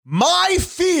My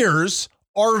fears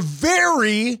are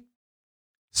very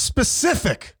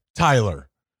specific, Tyler.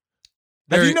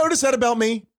 Have you noticed that about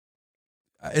me?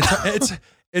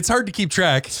 It's hard to keep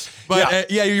track, but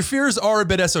your fears are a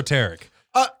bit esoteric.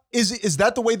 Is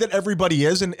that the way that everybody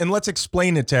is? And let's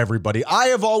explain it to everybody. I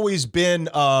have always been,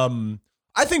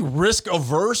 I think risk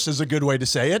averse is a good way to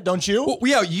say it, don't you? Well,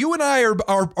 yeah, you and I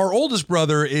our oldest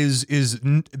brother is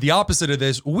the opposite of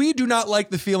this. We do not like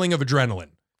the feeling of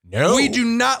adrenaline. No. We do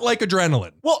not like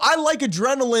adrenaline. Well, I like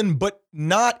adrenaline, but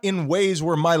not in ways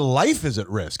where my life is at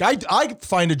risk. I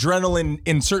find adrenaline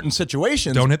in certain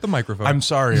situations. Don't hit the microphone. I'm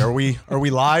sorry. Are we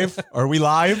live? Are we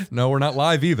live? No, we're not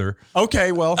live either.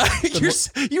 Okay, well,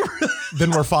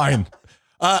 then we're fine.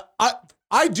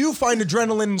 I do find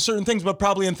adrenaline in certain things, but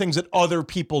probably in things that other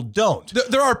people don't.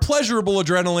 There are pleasurable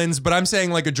adrenalines, but I'm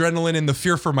saying like adrenaline in the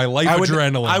fear for my life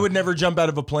adrenaline. I would never jump out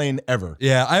of a plane ever.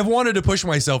 Yeah, I've wanted to push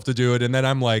myself to do it, and then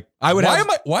I'm like, why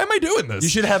am I doing this? You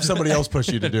should have somebody else push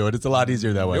you to do it. It's a lot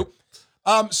easier that way.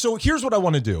 Nope. So here's what I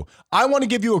want to do. I want to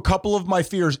give you a couple of my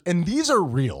fears, and these are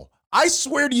real. I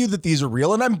swear to you that these are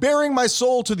real, and I'm bearing my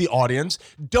soul to the audience.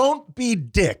 Don't be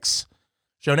dicks.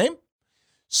 Show name?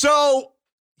 So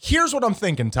here's what I'm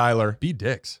thinking, Tyler. Be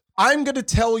dicks. I'm going to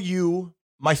tell you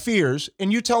my fears,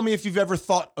 and you tell me if you've ever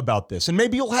thought about this. And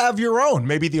maybe you'll have your own.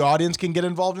 Maybe the audience can get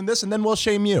involved in this, and then we'll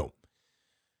shame you.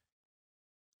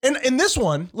 And in this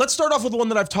one, let's start off with the one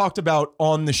that I've talked about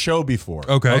on the show before.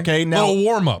 Okay. Now, a little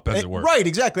warm up, as it were. Right,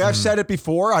 exactly. I've said it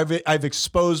before. I've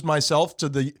exposed myself to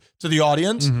the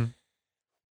audience. Mm-hmm.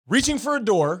 Reaching for a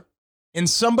door and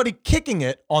somebody kicking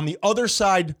it on the other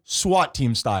side, SWAT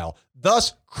team style,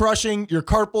 thus crushing your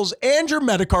carpals and your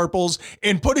metacarpals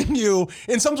and putting you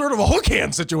in some sort of a hook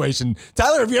hand situation.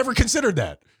 Tyler, have you ever considered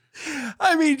that?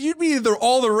 I mean, you'd be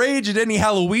all the rage at any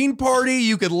Halloween party.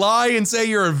 You could lie and say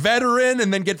you're a veteran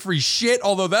and then get free shit,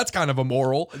 although that's kind of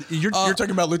immoral. You're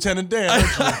talking about Lieutenant Dan,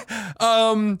 aren't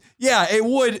you? Yeah,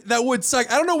 that would suck.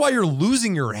 I don't know why you're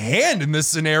losing your hand in this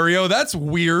scenario. That's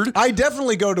weird. I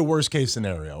definitely go to worst case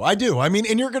scenario. I do. I mean,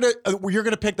 and you're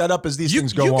gonna pick that up as these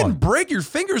things go on. You can break your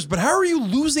fingers, but how are you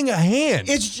losing a hand?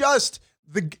 It's just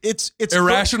it's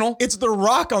irrational. It's The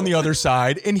Rock on the other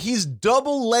side, and he's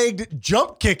double-legged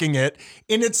jump kicking it,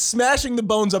 and it's smashing the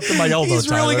bones up to my elbow. He's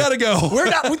really got to go.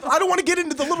 I don't want to get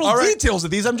into the little details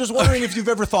of these. I'm just wondering if you've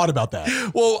ever thought about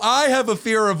that. Well, I have a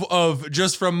fear of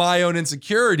just from my own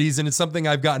insecurities, and it's something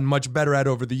I've gotten much better at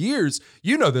over the years.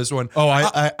 You know this one. Oh,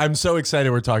 I'm so excited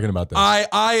we're talking about this.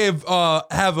 I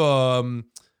have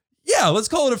let's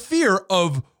call it a fear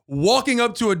of walking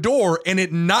up to a door and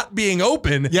it not being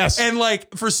open. Yes. And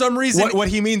like, for some reason. What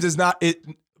he means is not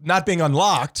being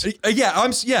unlocked.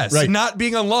 Right. Not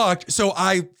being unlocked. So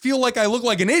I feel like I look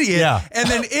like an idiot. Yeah. And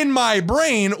then in my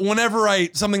brain, whenever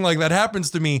something like that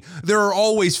happens to me, there are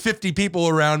always 50 people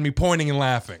around me pointing and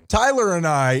laughing. Tyler and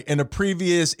I, in a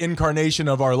previous incarnation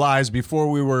of our lives before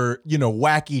we were,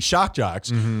 wacky shock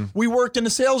jocks, we worked in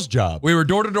a sales job. We were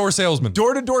door-to-door salesmen.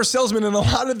 Door-to-door salesmen, and a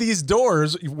lot of these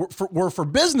doors were for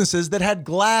businesses that had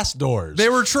glass doors. They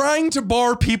were trying to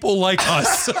bar people like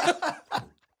us.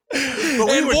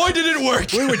 Boy, did it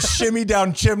work. We would shimmy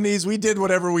down chimneys. We did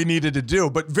whatever we needed to do.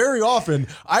 But very often,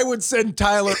 I would send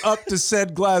Tyler up to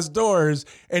said glass doors,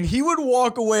 and he would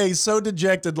walk away so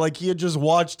dejected, like he had just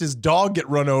watched his dog get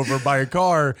run over by a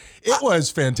car. It was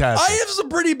fantastic. I have some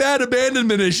pretty bad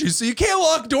abandonment issues, so you can't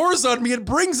lock doors on me. It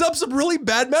brings up some really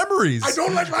bad memories. I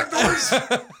don't like locked doors.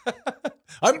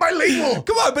 I'm bilingual.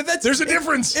 Come on, but there's a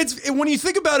difference. It's when you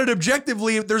think about it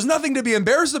objectively, there's nothing to be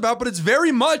embarrassed about, but it's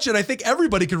very much, and I think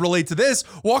everybody can relate to this,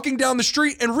 walking down the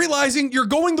street and realizing you're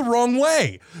going the wrong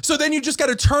way. So then you just got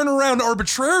to turn around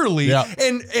arbitrarily,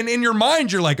 and in your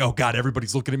mind, you're like, oh God,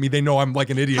 everybody's looking at me. They know I'm like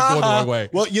an idiot going the wrong way.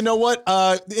 Well, you know what?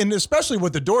 And especially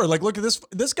with the door, like, look at this.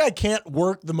 This guy can't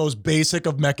work the most basic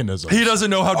of mechanisms. He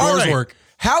doesn't know how doors work.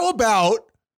 How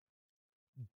about,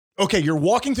 okay, you're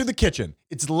walking through the kitchen.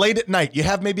 It's late at night. You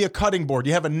have maybe a cutting board.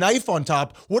 You have a knife on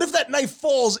top. What if that knife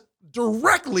falls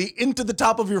directly into the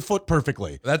top of your foot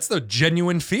perfectly? That's the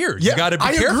genuine fear. You got to be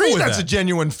careful with that. That's a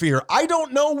genuine fear. I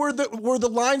don't know where the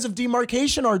lines of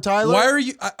demarcation are, Tyler. Why are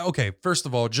you okay? First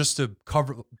of all, just to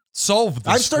solve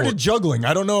this, I've started juggling.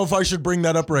 I don't know if I should bring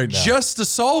that up right now. Just to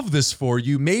solve this for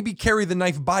you, maybe carry the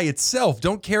knife by itself.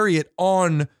 Don't carry it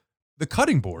on the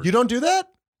cutting board. You don't do that?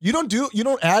 You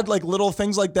don't add like little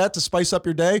things like that to spice up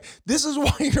your day? This is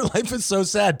why your life is so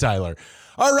sad, Tyler.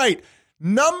 All right.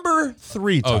 Number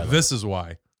 3, Tyler. Oh, this is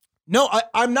why. No,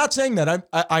 I'm not saying that.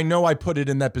 I know I put it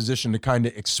in that position to kind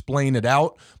of explain it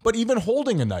out, but even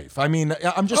holding a knife. I mean,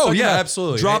 I'm just talking about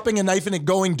absolutely. dropping a knife and it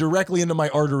going directly into my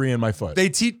artery in my foot. They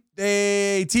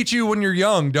teach you when you're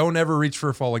young, don't ever reach for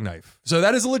a falling knife. So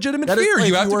that is a legitimate fear.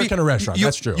 You have to work in a restaurant.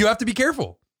 That's true. You have to be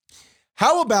careful.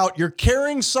 How about you're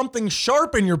carrying something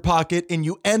sharp in your pocket and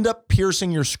you end up piercing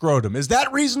your scrotum? Is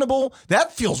that reasonable?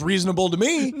 That feels reasonable to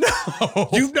me. No.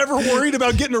 You've never worried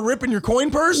about getting a rip in your coin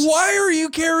purse? Why are you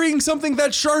carrying something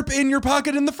that sharp in your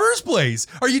pocket in the first place?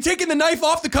 Are you taking the knife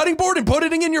off the cutting board and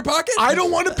putting it in your pocket? I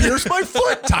don't want to pierce my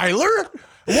foot, Tyler.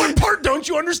 What part don't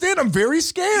you understand? I'm very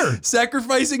scared.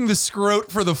 Sacrificing the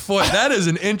scrot for the foot. That is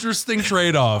an interesting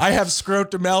trade-off. I have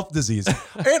scrot-to-mouth disease.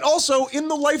 And also, in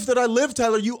the life that I live,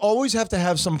 Tyler, you always have to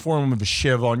have some form of a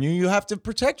shiv on you. You have to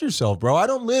protect yourself, bro. I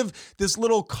don't live this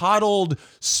little coddled,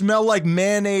 smell like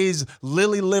mayonnaise,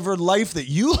 lily-livered life that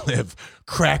you live,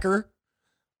 cracker.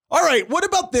 All right, what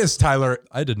about this, Tyler?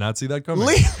 I did not see that coming.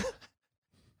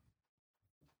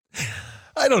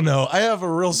 I don't know. I have a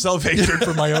real self-hatred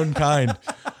for my own kind.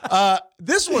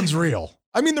 This one's real.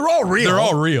 I mean, they're all real. They're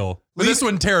all real. But this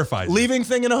one terrifies me. Leaving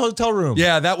thing in a hotel room.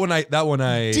 Yeah, that one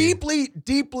I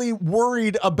deeply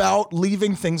worried about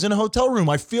leaving things in a hotel room.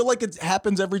 I feel like it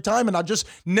happens every time and I just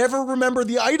never remember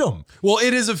the item. Well,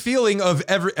 it is a feeling of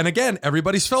and again,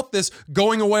 everybody's felt this,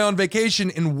 going away on vacation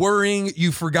and worrying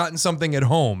you've forgotten something at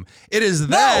home. It is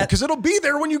that. No, because it'll be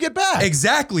there when you get back.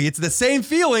 Exactly. It's the same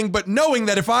feeling, but knowing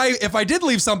that if I did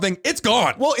leave something, it's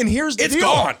gone. Well, and here's the deal. It's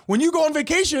gone. When you go on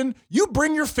vacation, you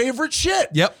bring your favorite shit.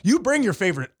 Yep. You bring your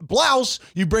favorite blouse,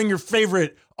 you bring your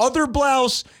favorite other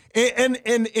blouse, and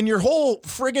your whole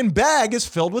friggin' bag is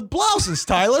filled with blouses,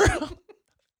 Tyler.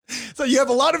 So you have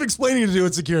a lot of explaining to do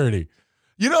at security.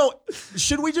 You know,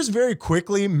 should we just very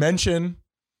quickly mention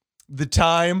the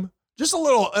time, just a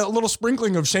little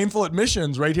sprinkling of shameful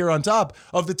admissions right here on top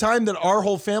of the time that our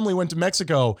whole family went to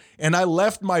Mexico and I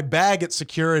left my bag at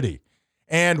security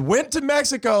and went to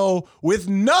Mexico with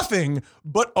nothing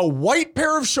but a white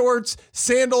pair of shorts,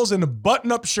 sandals, and a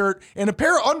button-up shirt, and a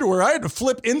pair of underwear. I had to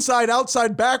flip inside,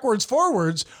 outside, backwards,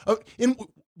 forwards.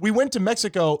 We went to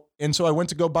Mexico, and so I went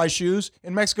to go buy shoes.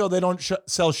 In Mexico, they don't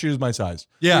sell shoes my size.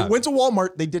 Yeah. We went to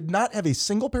Walmart. They did not have a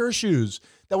single pair of shoes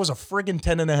that was a friggin'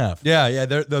 10 and a half. Yeah.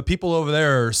 The people over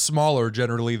there are smaller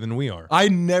generally than we are. I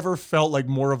never felt like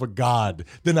more of a god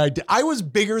than I did. I was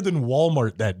bigger than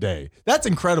Walmart that day. That's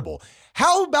incredible.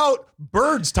 How about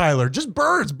birds, Tyler? Just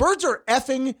birds. Birds are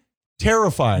effing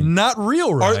terrifying. Not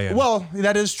real, Ryan. Well,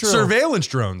 that is true. Surveillance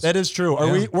drones. That is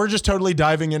true. We're just totally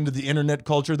diving into the internet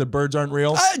culture that birds aren't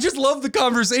real? I just love the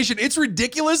conversation. It's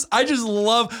ridiculous. I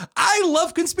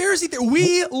love conspiracy theories.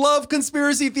 We love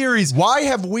conspiracy theories. Why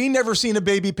have we never seen a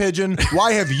baby pigeon?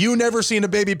 Why have you never seen a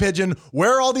baby pigeon?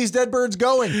 Where are all these dead birds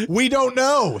going? We don't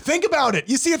know. Think about it.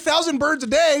 You see 1,000 birds a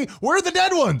day. Where are the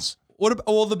dead ones?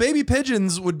 Well, the baby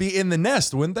pigeons would be in the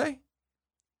nest, wouldn't they?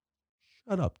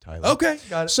 Shut up, Tyler. Okay,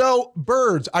 got it. So,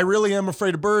 birds. I really am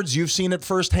afraid of birds. You've seen it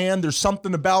firsthand. There's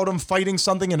something about them fighting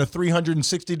something in a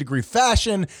 360-degree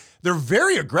fashion. They're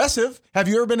very aggressive. Have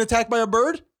you ever been attacked by a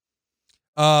bird?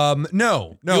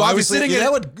 No. I was sitting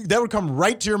that would come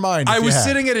right to your mind. I was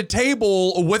sitting at a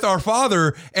table with our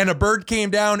father, and a bird came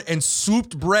down and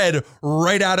swooped bread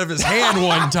right out of his hand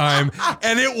one time,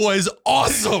 and it was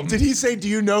awesome. Did he say, "Do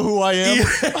you know who I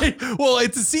am"? Well,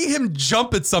 to see him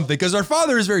jump at something, because our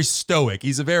father is very stoic.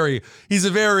 He's a very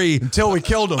until we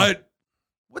killed him.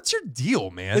 What's your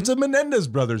deal, man? It's a Menendez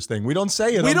brothers thing. We don't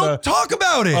say it. We don't talk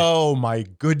about it. Oh my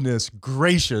goodness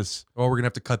gracious! Oh, we're gonna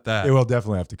have to cut that. We'll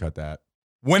definitely have to cut that.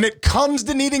 When it comes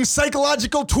to needing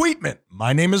psychological treatment,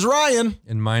 my name is Ryan.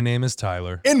 And my name is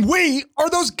Tyler. And we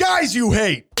are those guys you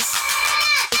hate.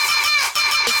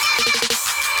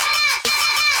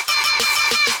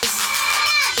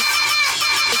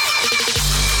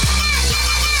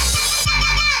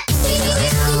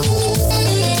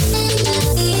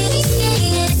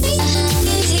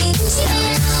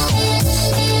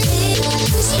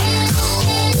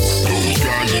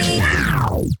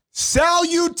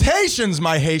 Salutations,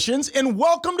 my Haitians, and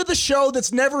welcome to the show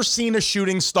that's never seen a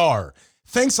shooting star.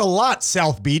 Thanks a lot,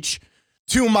 South Beach.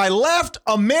 To my left,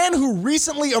 a man who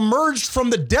recently emerged from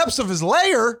the depths of his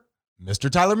lair, Mr.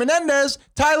 Tyler Menendez.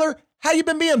 Tyler, how you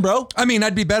been being, bro? I mean,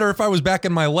 I'd be better if I was back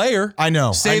in my lair. I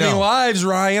know. Saving lives,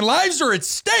 Ryan. Lives are at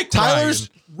stake, Tyler's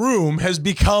room has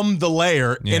become the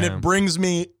lair, Yeah. and it brings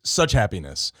me such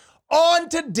happiness. On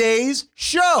today's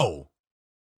show.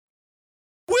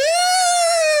 Woo!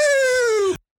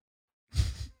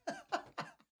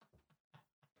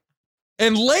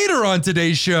 And later on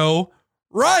today's show,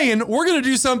 Ryan, we're going to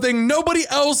do something nobody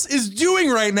else is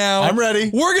doing right now. I'm ready.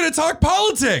 We're going to talk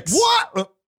politics.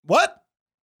 What?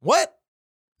 What?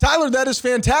 Tyler, that is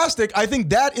fantastic. I think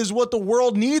that is what the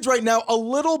world needs right now. A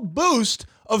little boost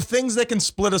of things that can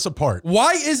split us apart.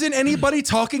 Why isn't anybody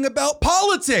talking about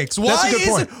politics? That's a good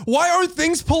point. Why aren't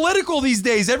things political these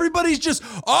days? Everybody's just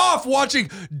off watching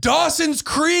Dawson's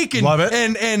Creek and Love it.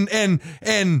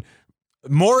 and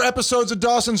More episodes of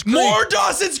Dawson's Creek. more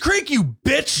Dawson's Creek, you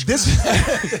bitch.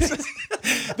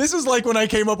 This is like when I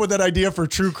came up with that idea for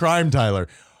true crime, Tyler.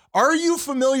 Are you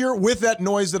familiar with that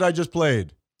noise that I just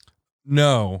played?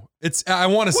 No, I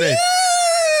want to say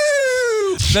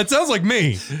that sounds like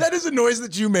me. That is a noise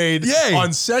that you made Yay.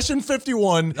 on session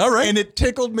 51. All right. And it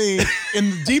tickled me in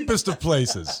the deepest of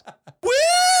places. Woo!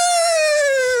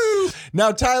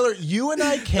 Now, Tyler, you and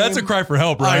I came... That's a cry for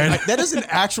help, Ryan. That is an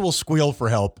actual squeal for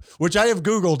help, which I have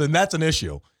Googled, and that's an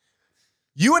issue.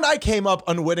 You and I came up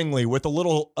unwittingly with a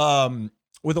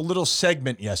little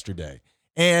segment yesterday.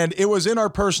 And it was in our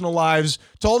personal lives.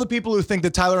 To all the people who think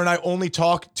that Tyler and I only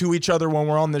talk to each other when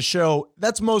we're on the show,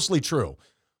 that's mostly true.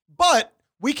 But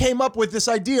we came up with this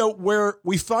idea where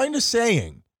we find a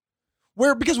saying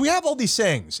because we have all these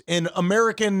sayings in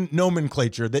American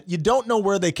nomenclature that you don't know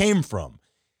where they came from.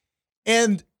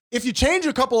 And if you change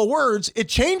a couple of words, it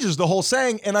changes the whole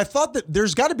saying. And I thought that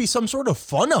there's got to be some sort of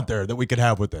fun out there that we could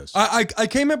have with this. I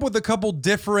came up with a couple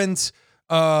different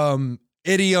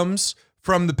idioms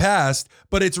from the past,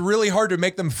 but it's really hard to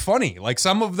make them funny. Like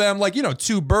some of them, like,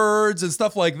 two birds and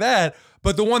stuff like that.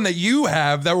 But the one that you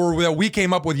have that we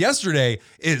came up with yesterday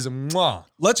is mwah.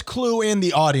 Let's clue in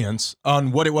the audience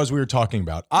on what it was we were talking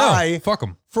about. Fuck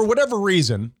them. For whatever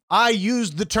reason, I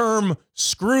used the term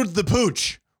screwed the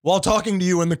pooch while talking to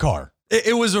you in the car.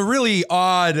 It was a really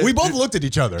odd. We both looked at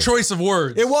each other. Choice of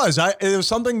words. It was. It was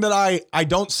something that I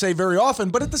don't say very often,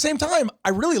 but at the same time, I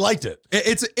really liked it.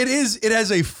 It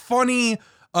has a funny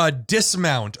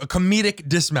dismount, a comedic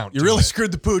dismount. You really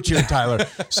screwed the pooch here, Tyler.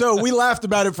 So we laughed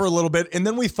about it for a little bit, and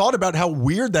then we thought about how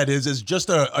weird that is as just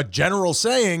a general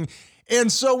saying. And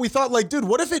so we thought, like, dude,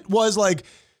 what if it was like,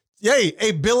 yay,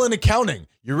 a bill in accounting.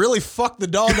 You really fucked the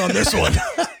dog on this one.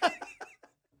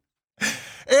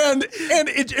 And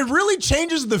it really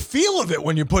changes the feel of it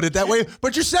when you put it that way,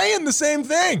 but you're saying the same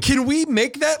thing. Can we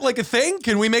make that like a thing?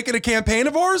 Can we make it a campaign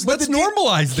of ours? Let's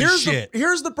normalize this shit.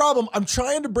 Here's the problem. I'm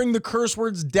trying to bring the curse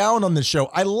words down on this show.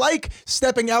 I like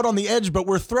stepping out on the edge, but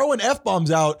we're throwing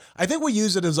F-bombs out. I think we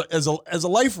use it as a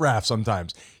life raft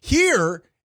sometimes. Here,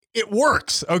 it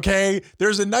works, okay?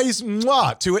 There's a nice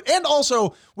mwah to it. And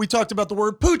also, we talked about the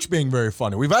word pooch being very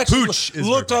funny. We've actually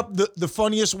looked up the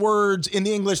funniest words in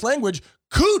the English language.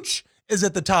 Cooch is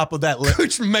at the top of that list.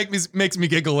 Cooch makes me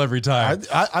giggle every time.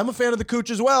 I'm a fan of the cooch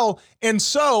as well. And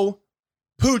so,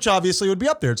 pooch obviously would be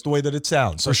up there. It's the way that it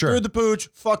sounds. So, screw the pooch,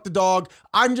 fuck the dog.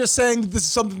 I'm just saying that this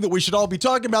is something that we should all be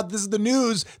talking about. This is the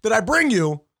news that I bring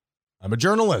you. I'm a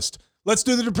journalist. Let's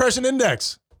do the Depression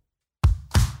Index.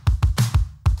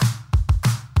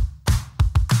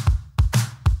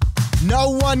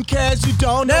 No one cares, you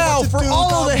don't know. Now, for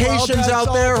all the Haitians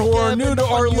out there who are new to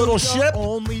our little ship,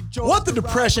 what the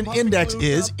Depression Index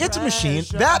is, it's a machine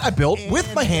that I built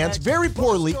with my hands very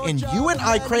poorly, and you and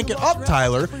I crank it up,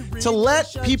 Tyler, to let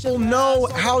people know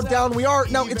how down we are.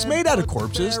 Now, it's made out of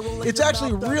corpses. It's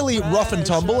actually really rough and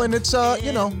tumble, and it's,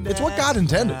 it's what God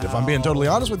intended, if I'm being totally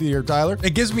honest with you here, Tyler.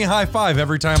 It gives me a high five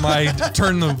every time I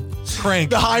turn the crank.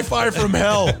 The high five from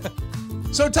hell.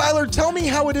 So, Tyler, tell me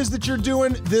how it is that you're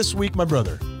doing this week, my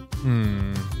brother.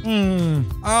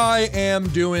 I am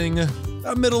doing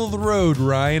a middle of the road,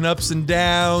 Ryan. Ups and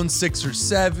downs, 6 or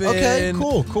 7. Okay,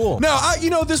 cool. Now,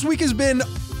 this week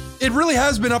it really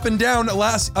has been up and down.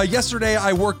 Yesterday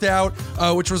I worked out,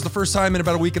 which was the first time in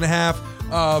about a week and a half.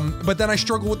 But then I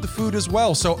struggle with the food as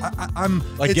well. So I'm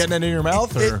like getting it in your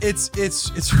mouth. It's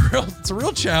a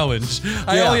real challenge.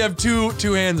 I only have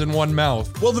two hands and one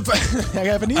mouth. Well, I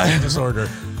have an eating disorder.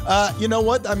 You know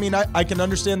what? I mean, I can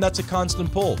understand that's a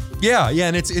constant pull. Yeah,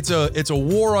 and it's a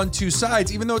war on two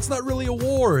sides. Even though it's not really a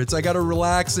war, I got to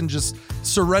relax and just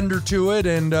surrender to it.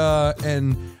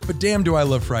 But damn, do I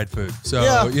love fried food. So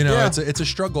it's a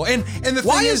struggle. And the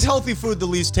why thing is healthy food the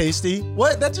least tasty?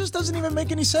 What? That just doesn't even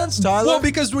make any sense, Tyler. Well,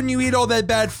 because when you eat all that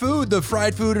bad food, the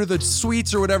fried food or the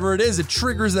sweets or whatever it is, it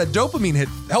triggers that dopamine hit.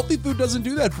 Healthy food doesn't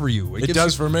do that for you. It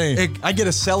does for me. I get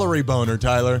a celery boner,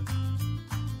 Tyler.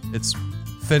 It's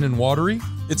thin and watery.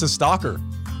 It's a stalker.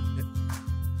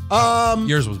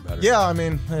 Yours was better. Yeah, I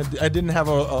mean, I didn't have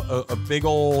a big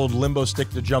old limbo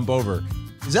stick to jump over.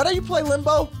 Is that how you play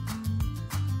limbo?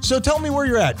 So tell me where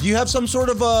you're at. Do you have some sort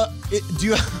of I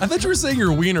thought you were saying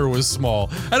your wiener was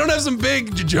small. I don't have some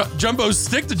big jumbo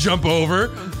stick to jump over.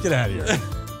 Get out of here.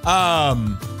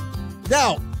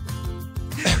 Now,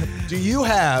 do you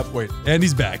have, wait, And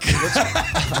he's back.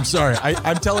 I'm sorry.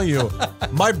 I'm telling you,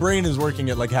 my brain is working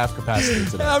at like half capacity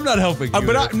today. I'm not helping you.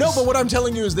 But what I'm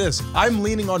telling you is this. I'm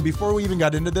leaning on, before we even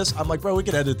got into this, I'm like, bro, we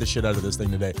could edit the shit out of this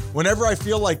thing today. Whenever I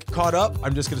feel like caught up,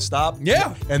 I'm just going to stop.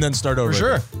 Yeah. And then start over. For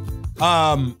sure.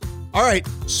 All right.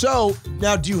 So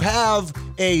now, do you have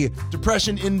a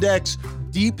depression index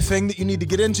deep thing that you need to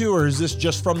get into, or is this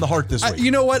just from the heart this week?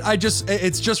 You know what?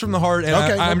 It's just from the heart, and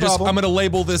Okay, I'm no problem. going to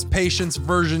label this patience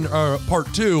version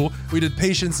part 2. We did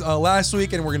patience last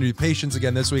week, and we're going to do patience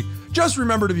again this week. Just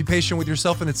remember to be patient with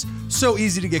yourself, and it's so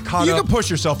easy to get caught You up. can push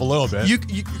yourself a little bit.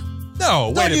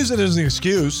 No, Don't use it as an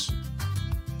excuse.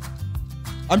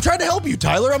 I'm trying to help you,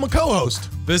 Tyler. I'm a co-host.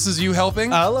 This is you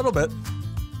helping. A little bit.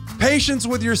 Patience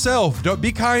with yourself. Don't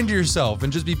be kind to yourself,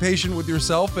 and just be patient with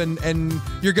yourself, and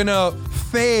you're gonna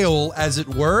fail, as it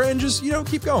were, and just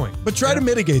keep going. But try to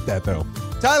mitigate that, though.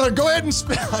 Tyler, go ahead and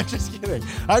spin. I'm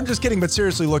just kidding. But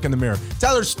seriously, look in the mirror.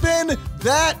 Tyler, spin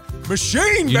that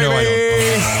machine, baby. You know I don't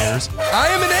own mirrors. I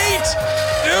am an 8,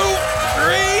 2,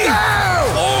 3,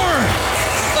 4,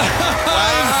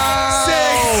 5,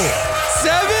 6,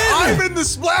 7. I'm in the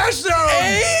splash zone.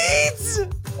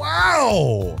 8.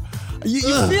 Wow.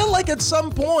 You feel like at some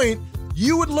point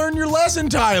you would learn your lesson,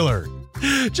 Tyler.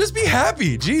 Just be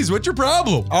happy. Jeez, what's your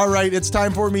problem? All right, it's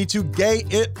time for me to gay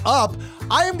it up.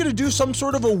 I am going to do some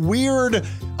sort of a weird,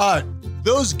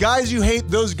 those guys you hate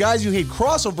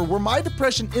crossover, where my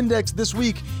depression index this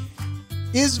week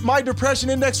is my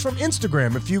depression index from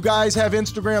Instagram. If you guys have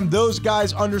Instagram, those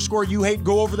guys _you hate,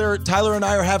 go over there. Tyler and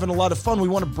I are having a lot of fun. We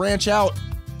want to branch out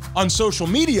on social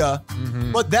media,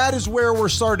 but that is where we're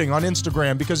starting, on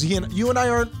Instagram, because you and I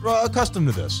aren't accustomed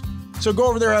to this. So go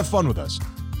over there, have fun with us.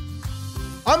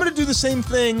 I'm going to do the same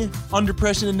thing on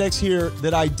Depression Index here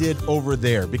that I did over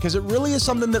there, because it really is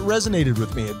something that resonated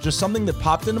with me. It's just something that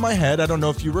popped into my head. I don't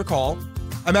know if you recall.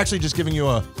 I'm actually just giving you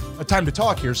a time to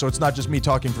talk here, so it's not just me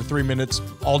talking for 3 minutes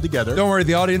all together. Don't worry,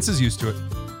 the audience is used to it.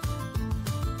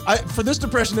 For this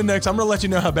Depression Index, I'm going to let you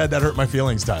know how bad that hurt my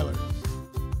feelings, Tyler.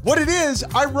 What it is,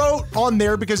 I wrote on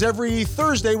there, because every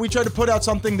Thursday we try to put out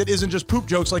something that isn't just poop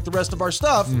jokes like the rest of our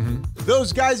stuff.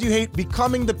 Those guys you hate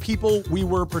becoming the people we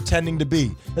were pretending to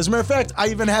be. As a matter of fact, I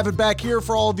even have it back here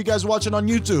for all of you guys watching on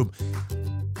YouTube.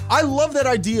 I love that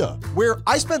idea, where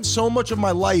I spent so much of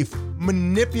my life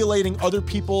manipulating other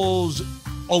people's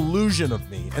illusion of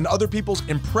me and other people's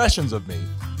impressions of me.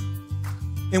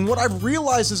 And what I've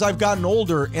realized as I've gotten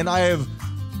older, and I've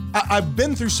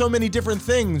been through so many different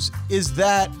things, is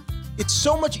that it's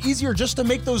so much easier just to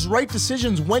make those right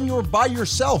decisions when you're by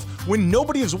yourself, when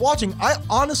nobody is watching. I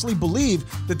honestly believe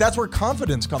that that's where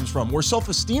confidence comes from, where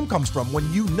self-esteem comes from,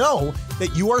 when you know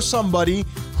that you are somebody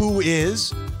who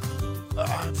is,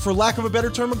 for lack of a better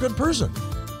term, a good person.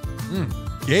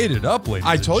 Gayed it up, ladies.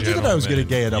 I told you that I was going to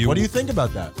gay it up. What do you think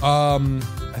about that?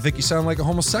 I think you sound like a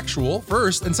homosexual,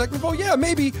 first. And second of all, yeah,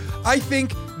 maybe. I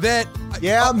think that...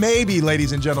 Yeah, maybe,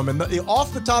 ladies and gentlemen.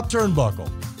 Off the top turnbuckle.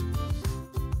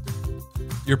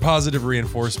 Your positive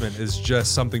reinforcement is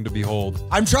just something to behold.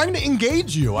 I'm trying to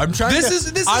engage you. This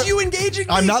is you engaging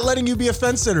me. I'm not letting you be a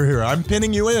fence sitter here. I'm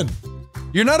pinning you in.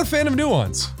 You're not a fan of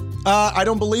nuance. I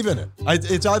don't believe in it.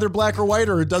 It's either black or white,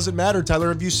 or it doesn't matter. Tyler,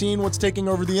 have you seen what's taking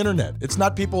over the internet? It's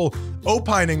not people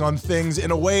opining on things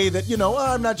in a way that,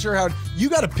 I'm not sure how. You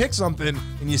got to pick something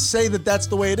and you say that that's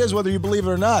the way it is, whether you believe it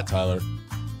or not, Tyler.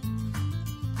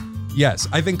 Yes,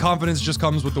 I think confidence just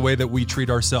comes with the way that we treat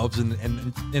ourselves,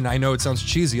 and I know it sounds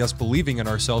cheesy, us believing in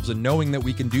ourselves and knowing that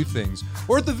we can do things,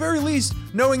 or at the very least,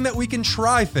 knowing that we can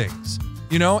try things,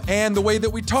 and the way that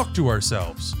we talk to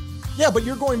ourselves. Yeah, but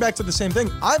you're going back to the same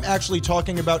thing. I'm actually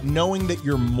talking about knowing that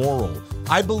you're moral.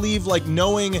 I believe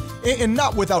knowing, and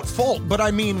not without fault, but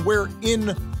I mean,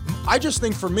 I just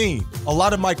think for me, a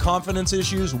lot of my confidence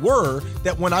issues were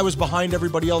that when I was behind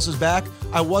everybody else's back,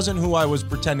 I wasn't who I was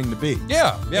pretending to be.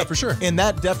 Yeah, for sure. And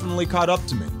that definitely caught up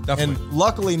to me. Definitely. And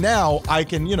luckily now I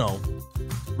can,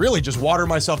 really just water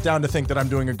myself down to think that I'm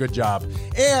doing a good job.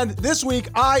 And this week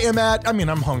I'm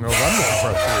hungover. I'm looking for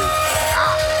a 3.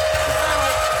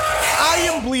 I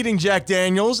am bleeding Jack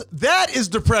Daniels. That is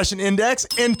Depression Index.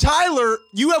 And Tyler,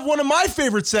 you have one of my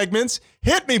favorite segments.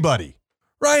 Hit me, buddy.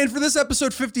 Ryan, for this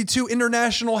episode 52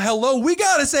 International Hello, we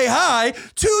gotta say hi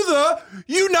to the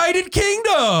United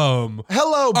Kingdom.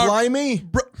 Hello, blimey.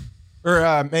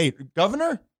 Mate,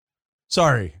 Governor?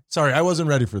 Sorry, I wasn't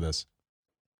ready for this.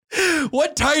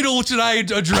 What title should I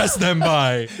address them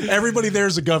by? Everybody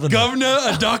there's a governor. Governor,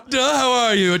 a doctor, how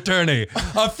are you, attorney?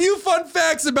 A few fun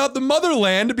facts about the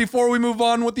motherland before we move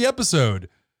on with the episode.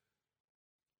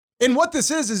 And what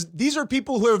this is these are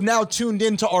people who have now tuned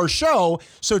into our show.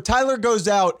 So Tyler goes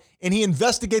out and he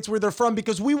investigates where they're from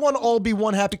because we want to all be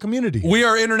one happy community. We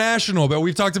are international, but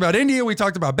we've talked about India. We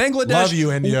talked about Bangladesh. Love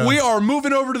you, India. We are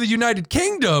moving over to the United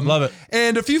Kingdom. Love it.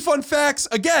 And a few fun facts,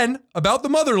 again, about the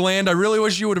motherland. I really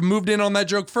wish you would have moved in on that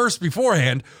joke first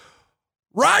beforehand.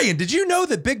 Ryan, did you know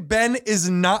that Big Ben is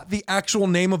not the actual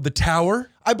name of the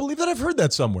tower? I believe that I've heard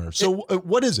that somewhere. So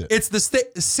what is it? It's the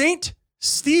St.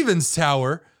 Stephen's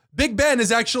Tower. Big Ben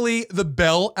is actually the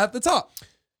bell at the top.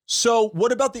 So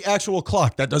what about the actual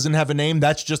clock? That doesn't have a name.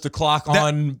 That's just a clock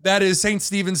on. That is St.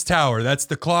 Stephen's Tower. That's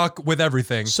the clock with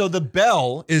everything. So the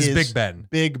bell is Big Ben.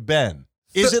 Big Ben.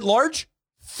 Is it large?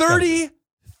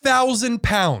 30,000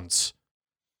 pounds.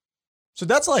 So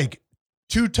that's like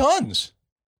 2 tons.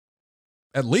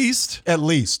 At least. At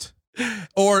least.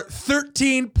 Or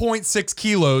 13.6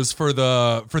 kilos for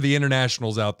the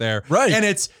internationals out there. Right. And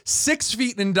it's 6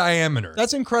 feet in diameter.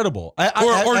 That's incredible.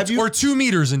 Or 2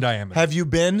 meters in diameter. Have you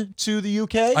been to the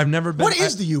UK? I've never been. What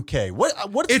is the UK?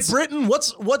 What's Britain?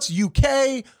 What's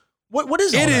UK? What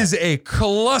is all it? That? Is a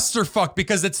clusterfuck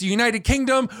because it's the United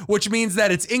Kingdom, which means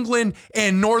that it's England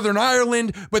and Northern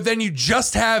Ireland, but then you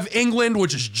just have England,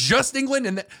 which is just England.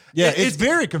 And it's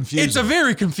very confusing. It's a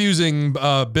very confusing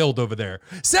build over there.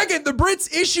 Second, the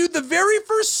Brits issued the very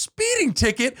first speeding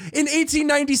ticket in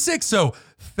 1896. So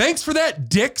thanks for that,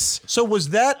 dicks. So was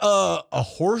that a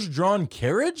horse-drawn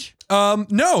carriage?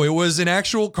 No, it was an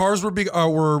actual cars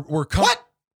were what?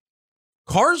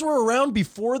 Cars were around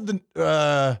before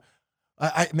the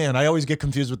I always get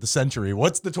confused with the century.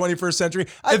 What's the 21st century?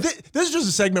 This is just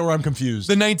a segment where I'm confused.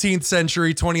 The 19th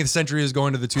century, 20th century is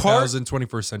going to the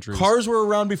 21st century. Cars were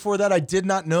around before that. I did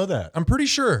not know that. I'm pretty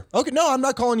sure. Okay, no, I'm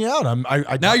not calling you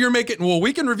out. Now you're making, well,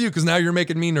 we can review because now you're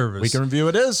making me nervous. We can review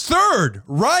it is. Third,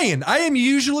 Ryan, I am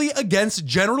usually against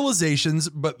generalizations,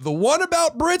 but the one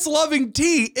about Brits loving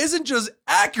tea isn't just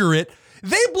accurate.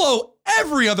 They blow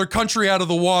every other country out of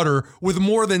the water with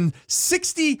more than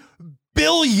 60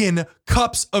 billion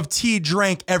cups of tea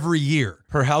drank every year.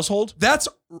 Per household? That's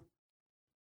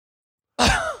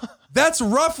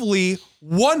roughly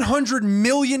 100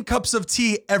 million cups of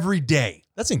tea every day.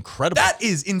 That's incredible. That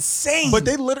is insane. But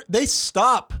they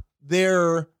stop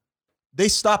their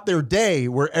day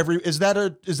where is that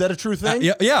a true thing?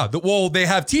 Yeah. Well, they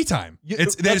have tea time.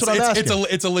 That's what I'm asking.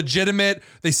 It's a legitimate.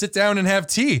 They sit down and have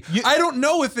tea. I don't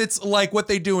know if it's like what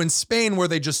they do in Spain, where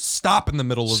they just stop in the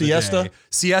middle of the day.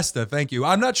 Siesta. Thank you.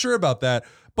 I'm not sure about that,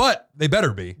 but they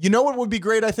better be. You know what would be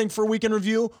great? I think for Week in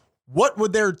Review. What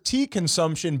would their tea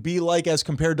consumption be like as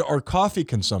compared to our coffee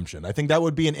consumption? I think that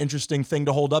would be an interesting thing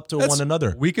to hold up to one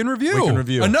another. Week in Review. Week in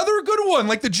Review. Another good one,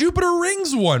 like the Jupiter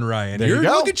Rings one, Ryan. There you go.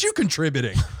 Look at you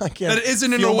contributing. I can't that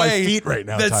isn't in feel a way my feet right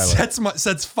now, that Tyler.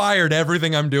 sets fire to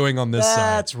everything I'm doing on this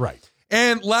side. That's right.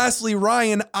 And lastly,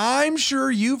 Ryan, I'm sure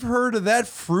you've heard of that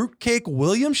fruitcake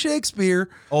William Shakespeare.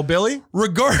 Old Billy?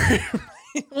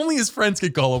 Only his friends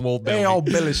could call him Old Billy. Hey, Old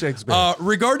Billy Shakespeare.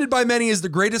 Regarded by many as the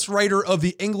greatest writer of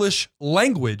the English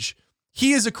language,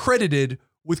 he is accredited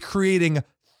with creating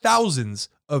thousands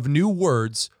of new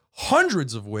words,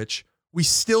 hundreds of which we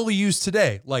still use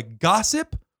today, like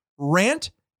gossip,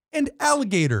 rant, and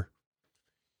alligator.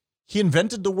 He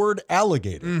invented the word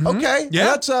alligator. Mm-hmm. Okay. Yeah.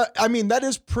 That's that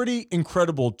is pretty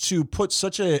incredible to put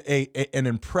such an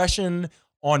impression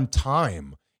on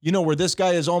time. You know, where this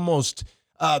guy is almost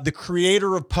the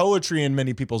creator of poetry in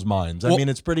many people's minds. I mean,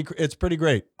 it's pretty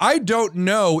great. I don't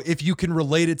know if you can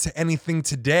relate it to anything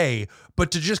today,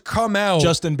 but to just come out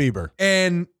Justin Bieber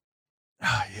and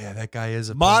yeah, that guy is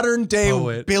a modern day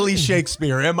poet. Billy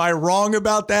Shakespeare. Am I wrong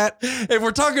about that? If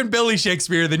we're talking Billy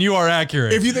Shakespeare, then you are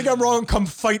accurate. If you think I'm wrong, come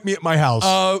fight me at my house.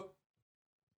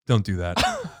 Don't do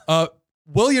that.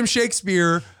 William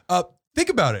Shakespeare, think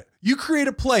about it. You create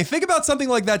a play. Think about something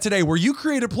like that today, where you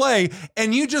create a play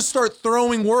and you just start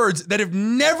throwing words that have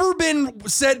never been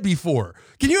said before.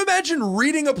 Can you imagine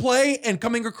reading a play and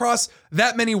coming across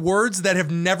that many words that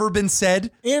have never been said?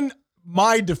 In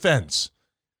my defense,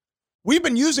 we've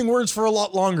been using words for a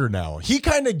lot longer now. He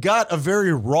kind of got a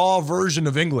very raw version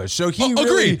of English. So he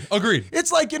Agreed.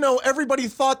 It's like, everybody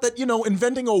thought that,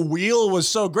 inventing a wheel was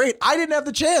so great. I didn't have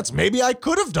the chance. Maybe I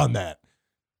could have done that.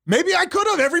 Maybe I could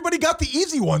have. Everybody got the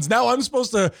easy ones. Now I'm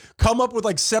supposed to come up with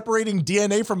like separating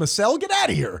DNA from a cell. Get out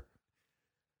of here.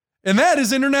 And that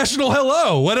is international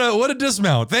hello. What a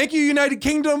dismount. Thank you, United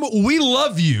Kingdom. We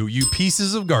love you, you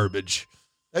pieces of garbage.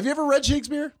 Have you ever read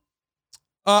Shakespeare?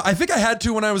 I think I had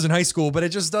to when I was in high school, but it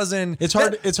just doesn't. It's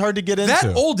hard to get into.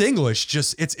 That old English,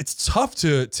 just it's tough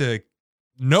to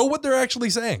know what they're actually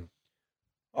saying.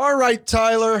 All right,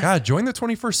 Tyler. God, join the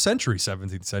 21st century,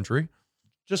 17th century.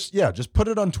 Just put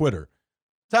it on Twitter.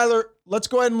 Tyler, let's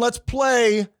go ahead and let's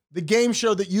play the game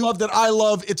show that you love, that I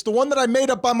love. It's the one that I made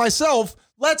up by myself.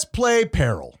 Let's play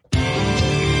Peril.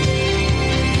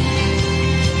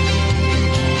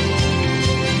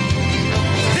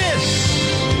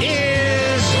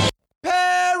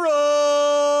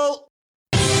 Peril!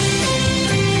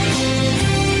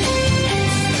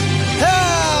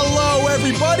 Hello,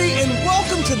 everybody, and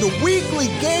welcome to the weekly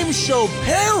game show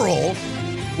Peril,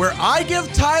 where I give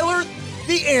Tyler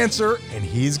the answer, and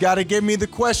he's got to give me the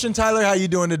question. Tyler, how you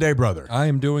doing today, brother? I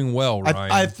am doing well,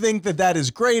 Ryan. I think that is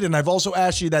great, and I've also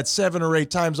asked you that 7 or 8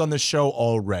 times on this show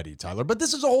already, Tyler. But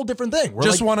this is a whole different thing.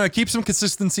 Just want to keep some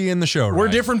consistency in the show, Ryan. We're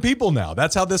different people now.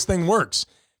 That's how this thing works.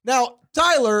 Now,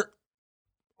 Tyler,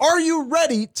 are you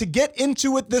ready to get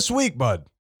into it this week, bud?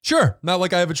 Sure. Not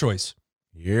like I have a choice.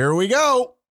 Here we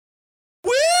go.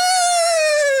 Woo!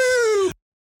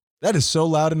 That is so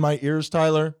loud in my ears,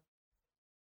 Tyler.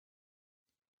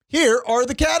 Here are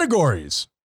the categories.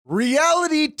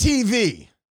 Reality TV.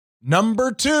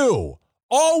 Number 2,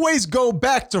 always go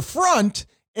back to front.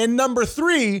 And number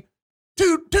 3,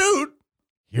 toot toot.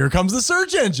 Here comes the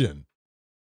search engine.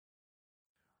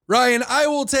 Ryan, I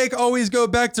will take always go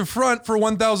back to front for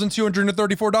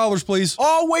 $1,234, please.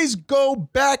 Always go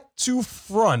back to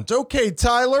front. Okay,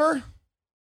 Tyler.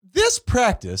 This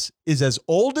practice is as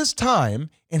old as time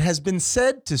and has been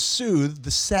said to soothe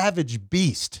the savage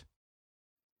beast.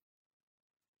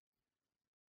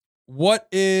 What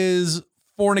is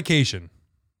fornication?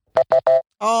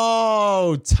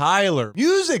 Oh, Tyler.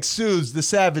 Music soothes the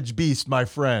savage beast, my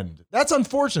friend. That's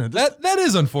unfortunate. That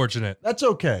is unfortunate. That's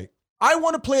okay. I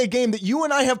want to play a game that you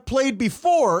and I have played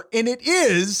before, and it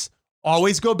is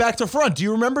always go back to front. Do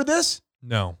you remember this?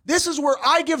 No. This is where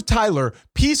I give Tyler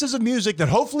pieces of music that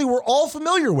hopefully we're all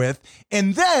familiar with,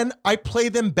 and then I play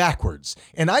them backwards.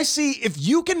 And I see if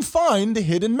you can find the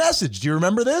hidden message. Do you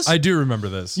remember this? I do remember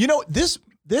this. You know, this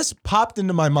popped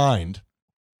into my mind,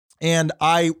 and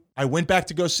I went back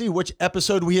to go see which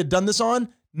episode we had done this on.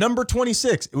 Number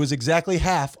 26. It was exactly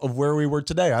half of where we were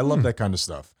today. I love that kind of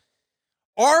stuff.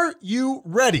 Are you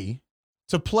ready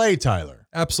to play, Tyler?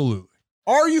 Absolutely.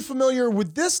 Are you familiar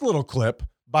with this little clip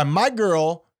by my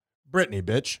girl, Brittany,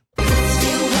 bitch?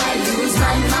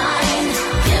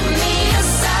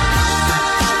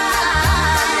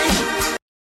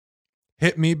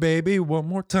 Hit me, baby, one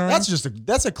more time.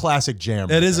 That's a classic jam.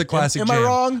 That is a classic jam. Am I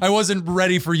wrong? I wasn't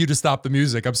ready for you to stop the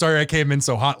music. I'm sorry I came in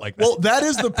so hot like that. Well, that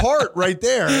is the part right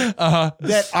there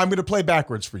that I'm going to play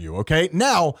backwards for you, okay?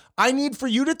 Now, I need for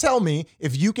you to tell me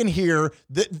if you can hear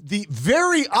the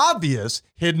very obvious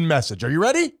hidden message. Are you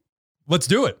ready? Let's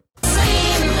do it.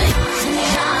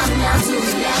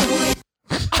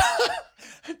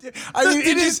 I mean,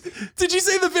 Did you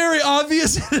say the very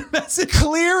obvious hidden message?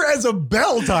 Clear as a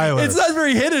bell, Tyler. It's not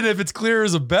very hidden if it's clear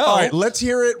as a bell. All right, let's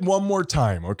hear it one more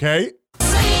time, okay?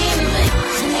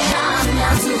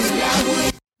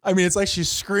 I mean, it's like she's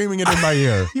screaming it in my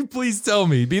ear. You please tell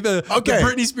me. Be the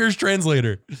Britney Spears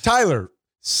translator. Tyler,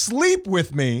 sleep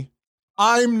with me.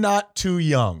 I'm not too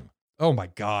young. Oh my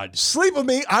God. Sleep with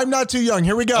me. I'm not too young.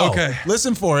 Here we go. Okay.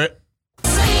 Listen for it.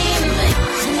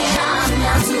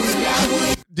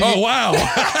 Oh, wow.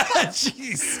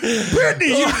 Jeez.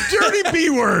 Brittany, you dirty B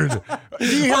word.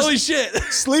 Holy shit.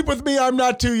 Sleep with me. I'm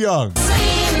not too young.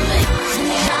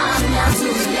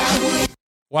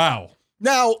 Wow.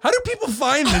 Now, how do people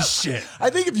find this shit? I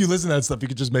think if you listen to that stuff, you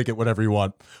could just make it whatever you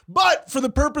want. But for the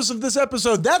purpose of this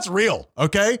episode, that's real.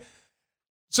 Okay.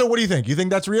 So what do you think? You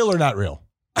think that's real or not real?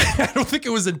 I don't think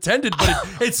it was intended,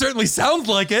 but it certainly sounds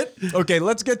like it. Okay,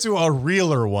 let's get to a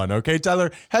realer one. Okay,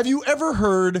 Tyler, have you ever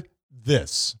heard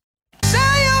this?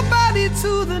 Say your body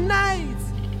to the night.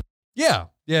 Yeah.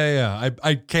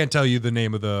 I can't tell you the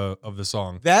name of the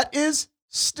song. That is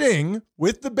Sting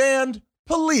with the band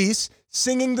Police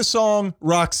singing the song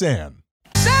Roxanne.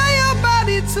 Say your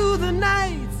body to the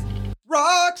night.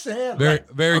 Roxanne.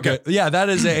 Very good. Yeah, that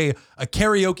is a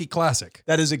karaoke classic.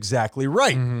 That is exactly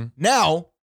right. Mm-hmm. Now,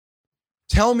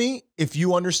 tell me if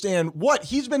you understand what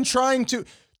he's been trying to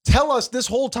tell us this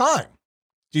whole time.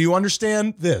 Do you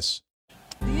understand this?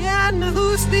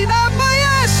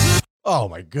 Oh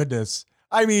my goodness.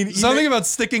 I mean, something about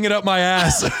sticking it up my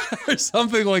ass or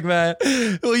something like that.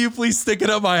 Will you please stick it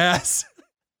up my ass?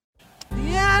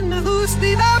 He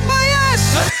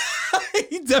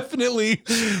definitely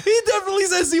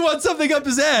says he wants something up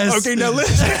his ass. Okay, now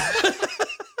listen.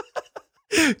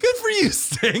 Good for you,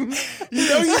 Sting. You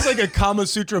know he's like a Kama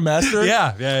Sutra master?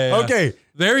 Yeah. Okay.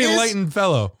 Very enlightened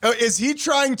fellow. Is he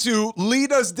trying to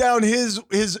lead us down his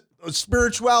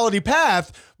spirituality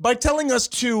path by telling us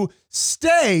to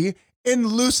stay and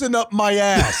loosen up my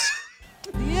ass?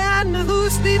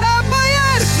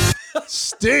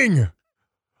 Sting.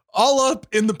 All up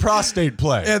in the prostate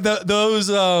play. And the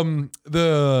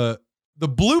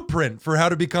blueprint for how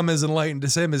to become as enlightened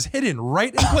as him is hidden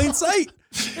right in plain sight.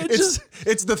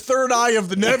 It's the third eye of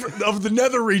the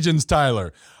nether regions,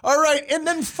 Tyler. All right, and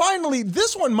then finally,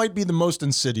 this one might be the most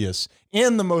insidious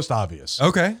and the most obvious.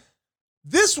 Okay.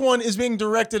 This one is being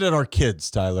directed at our kids,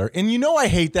 Tyler. And you know I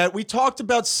hate that. We talked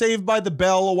about Saved by the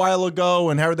Bell a while ago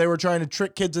and how they were trying to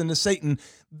trick kids into Satan.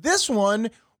 This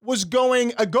one was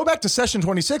going, go back to session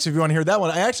 26 if you want to hear that one.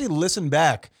 I actually listened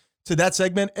back to that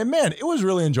segment, and man, it was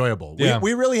really enjoyable. Yeah.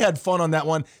 We really had fun on that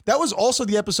one. That was also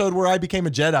the episode where I became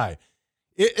a Jedi.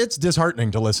 It's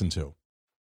disheartening to listen to.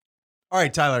 All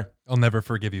right, Tyler. I'll never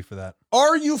forgive you for that.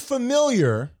 Are you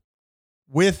familiar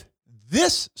with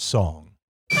this song?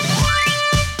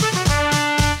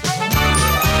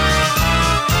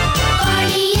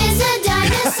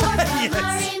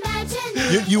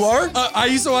 You are? I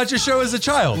used to watch a show as a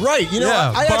child. Right. You know,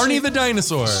 I Barney the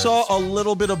dinosaur. Saw a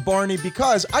little bit of Barney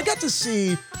because I got to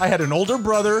see, I had an older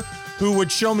brother who would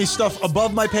show me stuff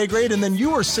above my pay grade, and then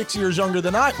you were 6 years younger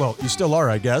than I. Well, you still are,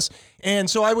 I guess. And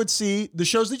so I would see the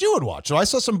shows that you would watch. So I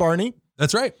saw some Barney.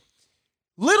 That's right.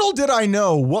 Little did I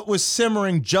know what was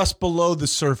simmering just below the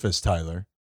surface, Tyler.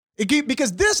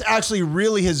 Because this actually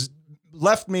really has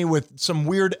left me with some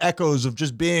weird echoes of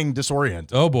just being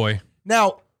disoriented. Oh, boy.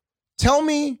 Now, tell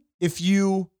me if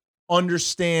you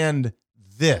understand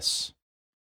this.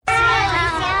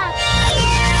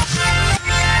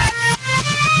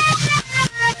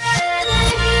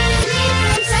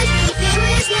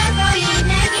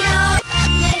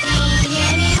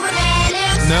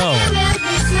 No.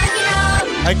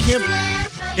 I can't.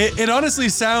 It honestly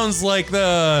sounds like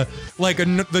the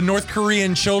North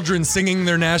Korean children singing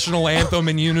their national anthem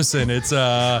in unison. It's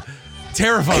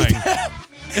terrifying.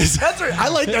 That's right. I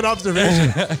like that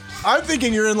observation. I'm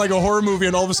thinking you're in like a horror movie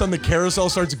and all of a sudden the carousel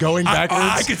starts going backwards.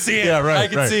 I could see it. Yeah, right. I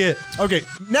could see it. Okay,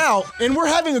 now, and we're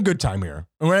having a good time here.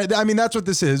 I mean, that's what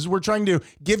this is. We're trying to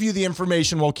give you the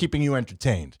information while keeping you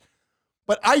entertained.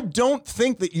 But I don't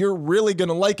think that you're really going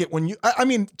to like it when you, I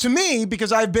mean, to me,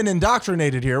 because I've been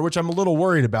indoctrinated here, which I'm a little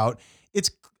worried about, it's,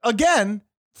 again,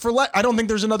 I don't think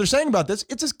there's another saying about this.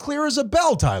 It's as clear as a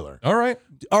bell, Tyler. All right.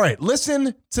 All right,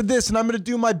 listen to this, and I'm going to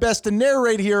do my best to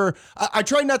narrate here. I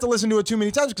try not to listen to it too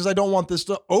many times because I don't want this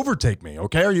to overtake me,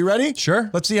 okay? Are you ready? Sure.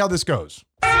 Let's see how this goes.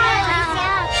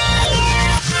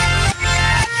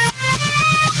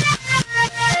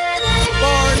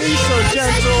 Barney's so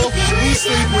gentle, we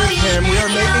sleep with him, we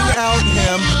are making out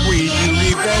him, we do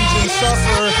revenge and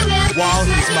suffer while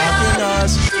he's mocking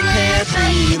us. Can't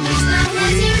believe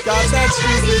we got that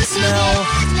stupid smell.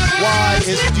 Why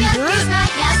is, do you hear it?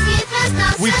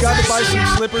 We've got to buy some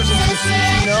slippers and some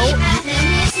sushi, no?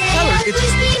 Tyler,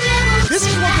 this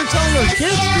is what they're telling our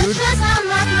kids, dude.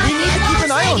 We need to keep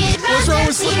an eye on this. What's wrong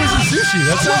with slippers and sushi?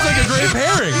 That sounds like a great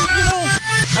pairing. You know,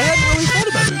 I hadn't really thought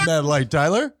about it in that light,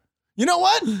 Tyler. You know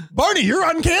what? Barney, you're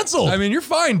uncanceled. I mean, you're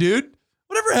fine, dude.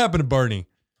 Whatever happened to Barney?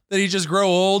 Did he just grow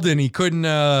old and he couldn't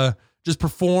just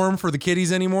perform for the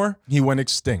kiddies anymore? He went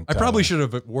extinct. I probably should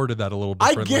have worded that a little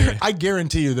differently. I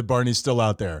guarantee you that Barney's still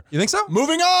out there. You think so?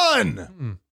 Moving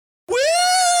on.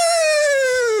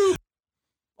 Woo!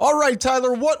 All right,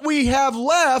 Tyler, what we have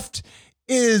left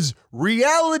is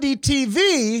reality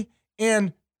TV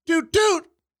and doot doot.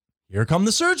 Here come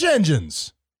the search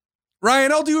engines.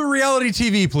 Ryan, I'll do a reality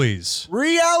TV, please.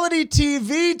 Reality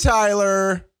TV,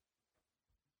 Tyler.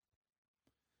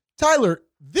 Tyler,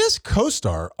 this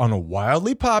co-star on a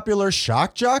wildly popular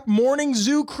Shock Jock Morning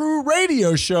Zoo Crew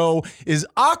radio show is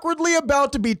awkwardly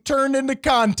about to be turned into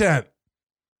content.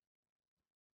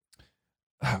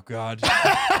 Oh, God.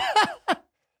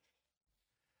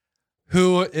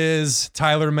 Who is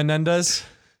Tyler Menendez?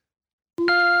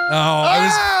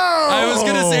 I was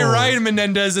going to say Ryan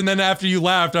Menendez, and then after you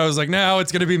laughed, I was like, no,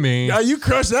 it's going to be me. Yeah, you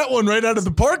crushed that one right out of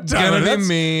the park, Tyler. It's going to be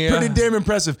me. Pretty damn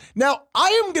impressive. Now,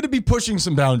 I am going to be pushing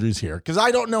some boundaries here because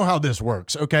I don't know how this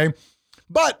works, okay?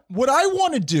 But what I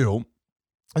want to do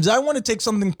is I want to take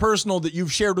something personal that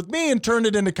you've shared with me and turn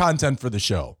it into content for the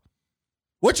show.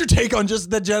 What's your take on just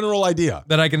the general idea?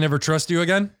 That I can never trust you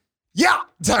again? Yeah,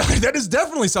 that is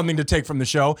definitely something to take from the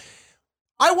show.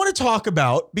 I want to talk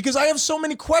about, because I have so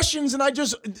many questions and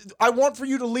I want for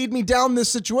you to lead me down this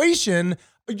situation,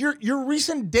 your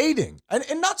recent dating.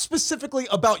 And not specifically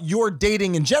about your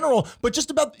dating in general, but just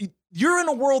about, you're in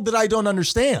a world that I don't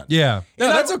understand. Yeah. No,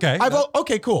 that's okay.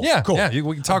 Okay, cool. Yeah, cool. Yeah,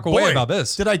 we can talk away about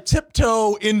this. Did I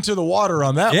tiptoe into the water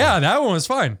on that one? Yeah, that one was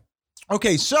fine.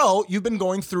 Okay, so you've been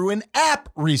going through an app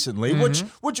recently,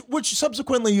 which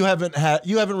subsequently you haven't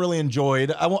really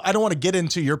enjoyed. I don't want to get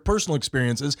into your personal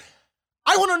experiences.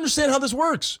 I want to understand how this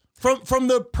works from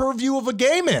the purview of a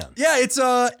gay man. Yeah, it's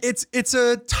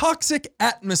a toxic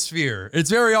atmosphere. It's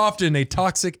very often a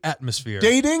toxic atmosphere.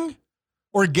 Dating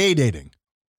or gay dating?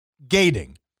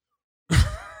 Gating.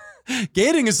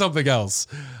 Gating is something else.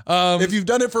 If you've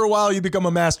done it for a while, you become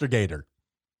a master gator.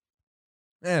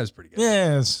 Yeah, it was pretty good.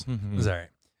 Yes. It was all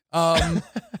right.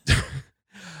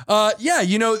 Yeah,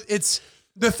 it's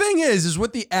the thing is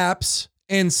with the apps,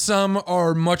 and some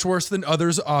are much worse than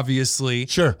others, obviously.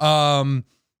 Sure.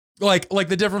 Like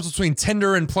the difference between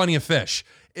Tinder and Plenty of Fish.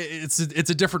 It's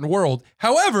a different world.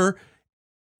 However,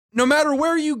 no matter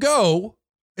where you go,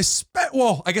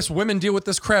 I guess women deal with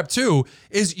this crap too,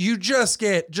 is you just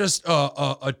get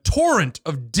a torrent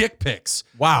of dick pics.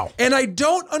 Wow. And I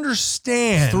don't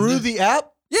understand. Through the app?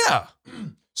 Yeah.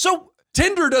 So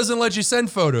Tinder doesn't let you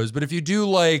send photos, but if you do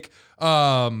like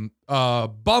Bumble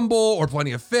or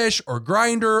Plenty of Fish or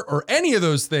Grindr or any of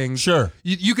those things, sure,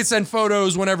 you could send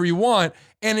photos whenever you want.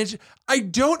 And I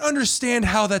don't understand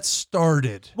how that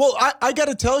started. Well, I got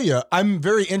to tell you, I'm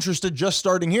very interested just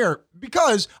starting here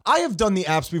because I have done the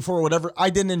apps before or whatever. I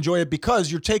didn't enjoy it because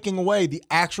you're taking away the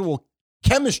actual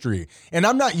chemistry. And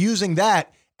I'm not using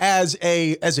that as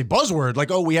a buzzword, like,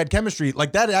 oh, we had chemistry.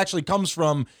 Like that actually comes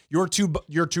from your two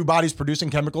bodies producing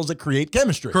chemicals that create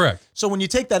chemistry. Correct. So when you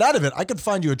take that out of it, I could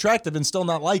find you attractive and still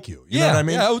not like you. You know what I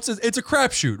mean? Yeah, it's a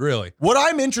crapshoot, really. What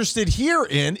I'm interested here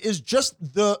in is just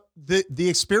the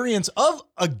experience of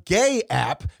a gay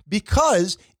app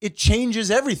because it changes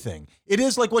everything. It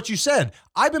is like what you said.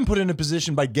 I've been put in a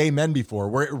position by gay men before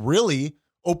where it really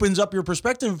opens up your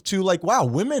perspective to like, wow,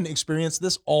 women experience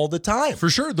this all the time. For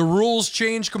sure. The rules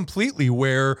change completely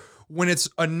where when it's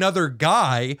another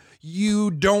guy, you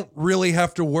don't really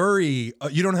have to worry.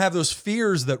 You don't have those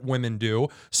fears that women do.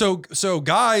 So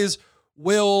guys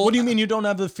will... What do you mean you don't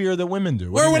have the fear that women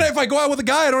do? Or if I go out with a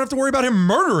guy, I don't have to worry about him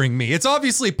murdering me. It's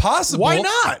obviously possible. Why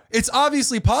not? It's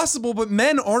obviously possible, but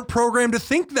men aren't programmed to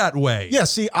think that way. Yeah,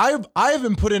 see, I have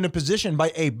been put in a position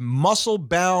by a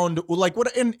muscle-bound, like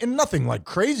what, and nothing like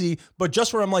crazy, but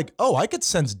just where I'm like, oh, I could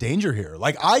sense danger here.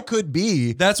 Like I could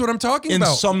be... That's what I'm talking in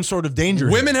about. some sort of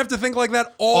danger. Women have to think like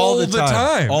that all the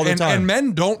time. All the time. And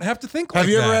men don't have to think like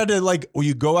that. Have you ever had to like, well,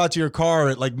 you go out to your car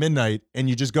at like midnight and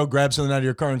you just go grab something out of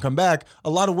your car and come back? A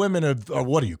lot of women are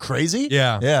what are you, crazy?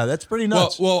 Yeah. Yeah, that's pretty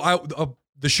nuts. Well,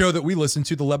 the show that we listened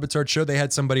to, the Le Batard show, they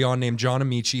had somebody on named John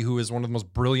Amici, who is one of the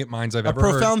most brilliant minds I've ever heard.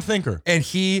 A profound thinker. And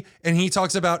he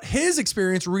talks about his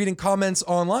experience reading comments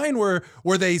online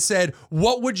where they said,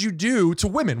 what would you do to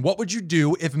women? What would you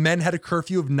do if men had a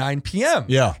curfew of 9 p.m.?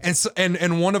 Yeah.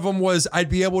 And one of them was, I'd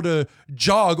be able to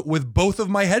jog with both of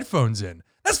my headphones in.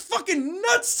 That's fucking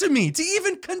nuts to me to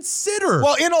even consider.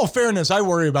 Well, in all fairness, I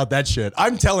worry about that shit.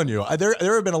 I'm telling you, there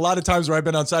have been a lot of times where I've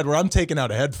been outside where I'm taking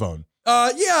out a headphone.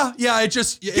 Yeah.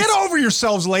 Get over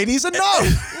yourselves, ladies.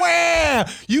 Enough. Wah!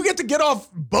 You get to get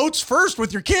off boats first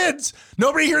with your kids.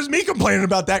 Nobody hears me complaining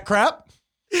about that crap.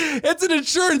 It's an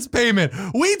insurance payment.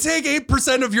 We take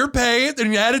 8% of your pay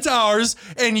and you add it to ours,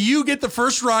 and you get the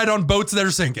first ride on boats that are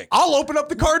sinking. I'll open up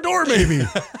the car door, maybe,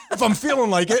 if I'm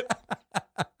feeling like it.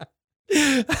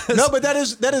 No, but that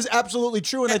is absolutely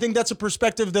true, and I think that's a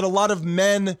perspective that a lot of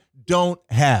men don't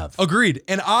have. Agreed.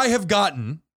 And I have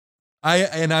gotten,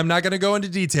 I'm not going to go into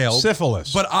details,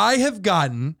 syphilis, but I have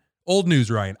gotten old news,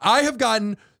 Ryan. I have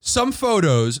gotten some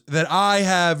photos that I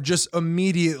have just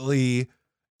immediately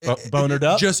bonered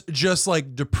up, just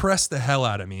like depressed the hell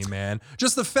out of me, man.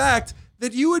 Just the fact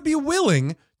that you would be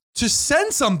willing to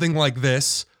send something like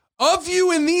this of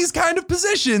you in these kind of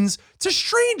positions to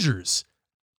strangers.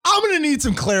 I'm going to need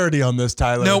some clarity on this,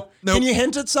 Tyler. Nope. Can you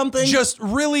hint at something? Just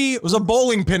really... Was a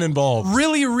bowling pin involved?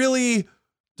 Really, really...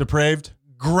 Depraved?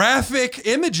 Graphic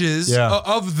images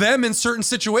of them in certain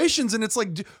situations. And it's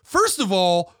like, first of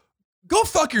all, go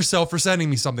fuck yourself for sending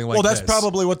me something like this. Well, that's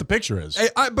probably what the picture is.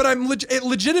 But it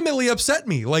legitimately upset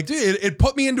me. Like, dude, it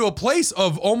put me into a place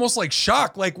of almost like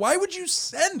shock. Like, why would you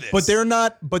send this? But they're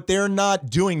not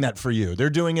doing that for you. They're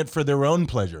doing it for their own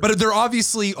pleasure. But they're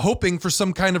obviously hoping for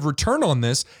some kind of return on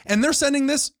this, and they're sending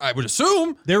this, I would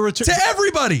assume, to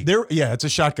everybody. It's a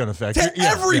shotgun effect. To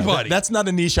everybody. That's not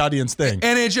a niche audience thing.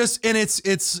 And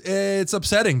it's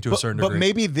upsetting to a certain degree. But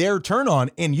maybe their turn on,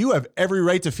 and you have every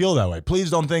right to feel that way. Please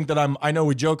don't think that I know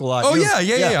we joke a lot. Oh,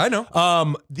 yeah, I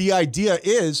know. The idea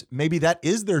is maybe that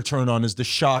is their turn on, is the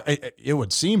shock. It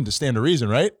would seem to stand to reason,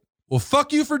 right? Well,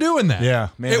 fuck you for doing that. Yeah,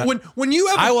 man. When you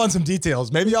have, I want some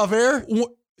details. Maybe off air.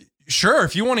 Sure,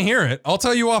 if you want to hear it, I'll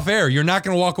tell you off air. You're not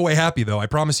going to walk away happy, though. I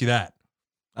promise you that.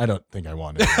 I don't think I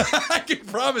want it. I can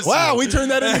promise Wow, you. we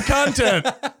turned that into content.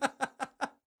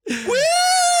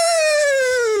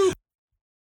 Woo!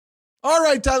 All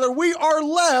right, Tyler, we are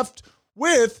left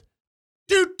with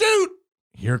doot doot.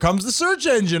 Here comes the search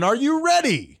engine. Are you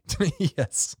ready?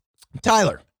 Yes.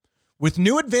 Tyler, with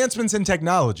new advancements in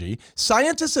technology,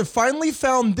 scientists have finally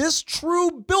found this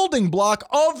true building block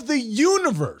of the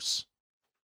universe.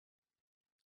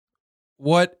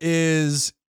 What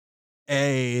is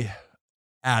a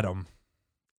atom?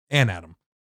 An atom.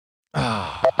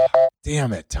 Ah,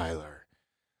 damn it, Tyler.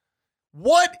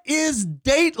 What is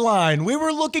Dateline? We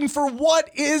were looking for what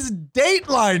is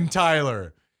Dateline,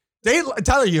 Tyler.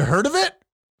 Tyler, you heard of it?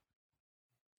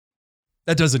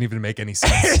 That doesn't even make any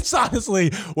sense. It's honestly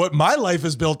what my life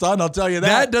is built on. I'll tell you that.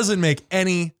 That doesn't make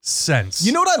any sense.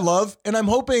 You know what I love? And I'm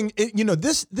hoping,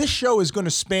 this show is going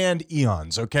to span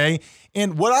eons, okay?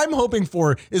 And what I'm hoping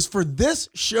for is for this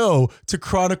show to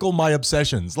chronicle my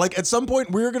obsessions. Like at some point,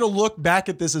 we're going to look back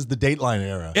at this as the Dateline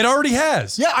era. It already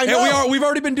has. Yeah, I know. And we've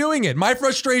already been doing it. My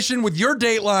frustration with your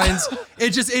Datelines,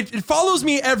 it follows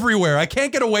me everywhere. I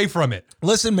can't get away from it.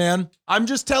 Listen, man, I'm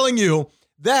just telling you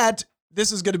that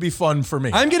this is going to be fun for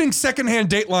me. I'm getting secondhand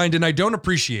Datelined and I don't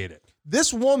appreciate it.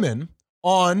 This woman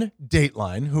on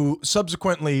Dateline, who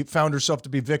subsequently found herself to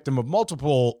be victim of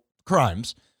multiple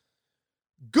crimes,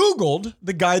 Googled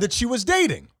the guy that she was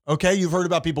dating. Okay, you've heard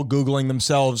about people Googling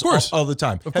themselves all the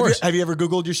time. Of course. Have you ever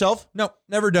Googled yourself? No,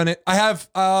 never done it. I have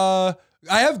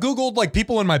Googled like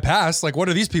people in my past. Like, what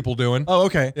are these people doing? Oh,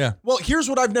 okay. Yeah. Well, here's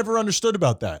what I've never understood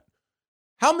about that.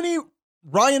 How many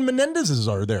Ryan Menendezes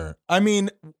are there? I mean,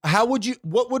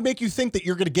 what would make you think that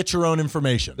you're going to get your own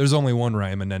information? There's only one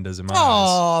Ryan Menendez in my eyes.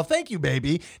 Oh, thank you,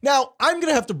 baby. Now, I'm going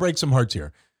to have to break some hearts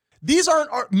here.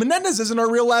 Menendez isn't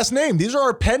our real last name. These are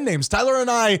our pen names. Tyler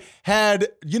and I had,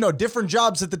 different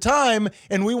jobs at the time,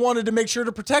 and we wanted to make sure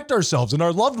to protect ourselves and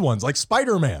our loved ones, like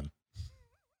Spider-Man.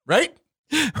 Right?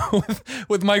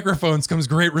 With microphones comes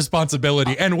great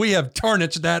responsibility, and we have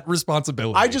tarnished that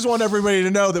responsibility. I just want everybody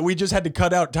to know that we just had to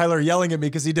cut out Tyler yelling at me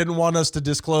because he didn't want us to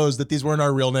disclose that these weren't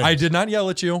our real names. I did not yell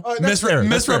at you. That's fair.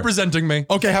 Misrepresenting me.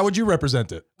 Okay, how would you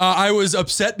represent it? I was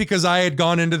upset because I had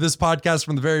gone into this podcast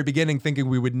from the very beginning thinking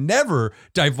we would never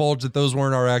divulge that those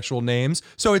weren't our actual names.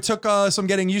 So it took some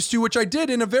getting used to, which I did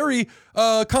in a very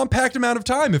compact amount of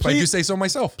time, if I do say so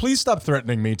myself. Please stop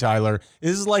threatening me, Tyler.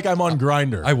 This is like I'm on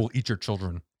Grindr. I will eat your children.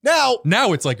 Now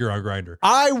it's like you're on Grindr.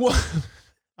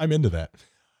 I'm into that.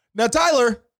 Now,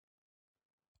 Tyler,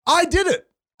 I did it.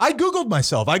 I Googled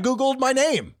myself. I Googled my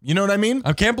name. You know what I mean?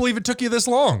 I can't believe it took you this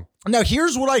long. Now,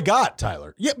 here's what I got,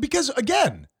 Tyler. Yeah, because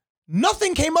again,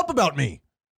 nothing came up about me.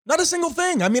 Not a single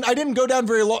thing. I mean, I didn't go down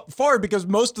very far because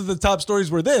most of the top stories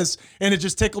were this, and it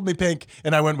just tickled me pink,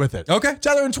 and I went with it. Okay.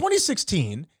 Tyler, in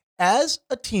 2016, as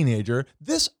a teenager,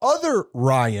 this other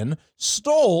Ryan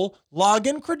stole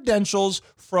login credentials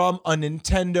from a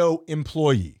Nintendo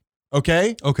employee.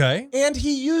 Okay? Okay. And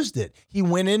he used it. He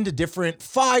went into different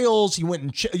files. He went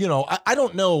and, I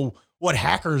don't know what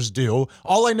hackers do.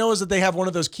 All I know is that they have one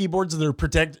of those keyboards that are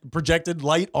projected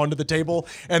light onto the table,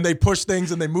 and they push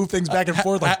things and they move things back and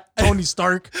forth like Tony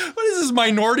Stark. What is this,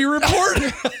 Minority Report?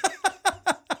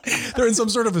 They're in some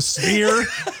sort of a sphere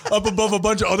up above a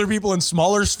bunch of other people in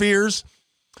smaller spheres.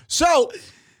 So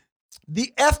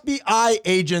the FBI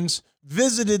agents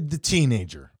visited the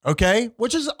teenager, okay?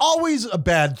 Which is always a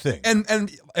bad thing.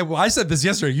 And I said this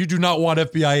yesterday. You do not want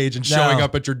FBI agents showing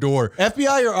up at your door.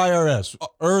 FBI or IRS?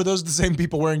 Or are those the same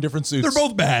people wearing different suits? They're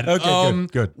both bad. Okay,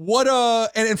 good. What,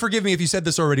 and forgive me if you said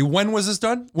this already. When was this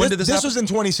done? When did this happen? This was in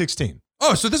 2016.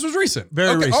 Oh, so this was recent.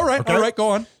 Very recent. All right, okay? all right, go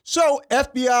on. So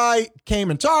FBI came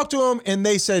and talked to him, and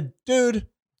they said, dude,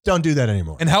 don't do that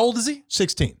anymore. And how old is he?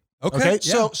 16. Okay.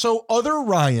 Yeah. So other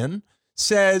Ryan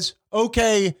says,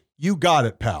 okay, you got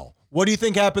it, pal. What do you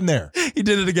think happened there? He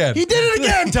did it again. He did it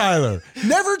again, Tyler.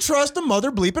 Never trust a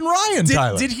mother bleeping Ryan,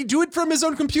 Tyler. Did he do it from his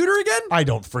own computer again? I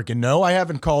don't freaking know. I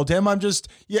haven't called him.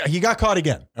 He got caught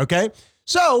again. Okay.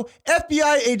 So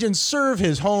FBI agents serve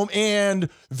his home and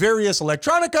various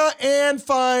electronica and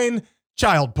find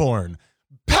child porn.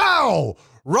 Pow!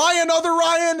 Ryan, other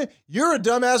Ryan, you're a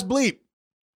dumbass bleep.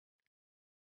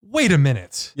 Wait a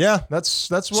minute. Yeah, that's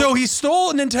what. So he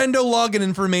stole Nintendo login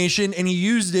information and he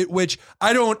used it, which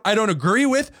I don't agree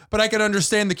with, but I can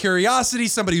understand the curiosity.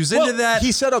 Somebody who's into that.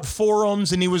 He set up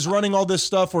forums and he was running all this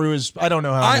stuff where he was, I don't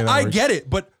know how. I get it,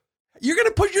 but you're going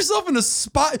to put yourself in a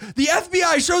spot. The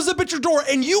FBI shows up at your door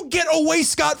and you get away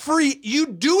scot-free. You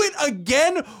do it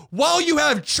again while you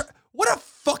have, what a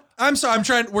fuck. I'm sorry.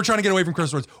 We're trying to get away from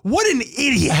curse words. What an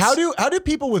idiot. How do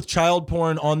people with child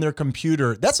porn on their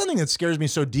computer? That's something that scares me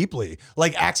so deeply.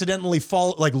 Like accidentally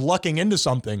lucking into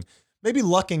something. Maybe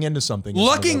lucking into something.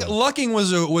 Lucking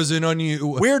was an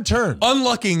weird turn.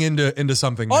 Unlucking into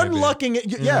something. Unlucking,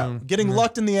 getting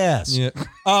lucked in the ass. Yeah.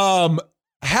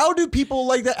 How do people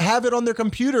like that have it on their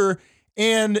computer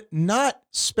and not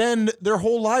spend their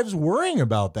whole lives worrying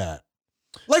about that?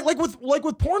 Like with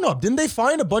Pornhub, didn't they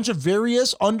find a bunch of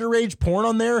various underage porn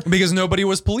on there? Because nobody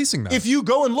was policing that. If you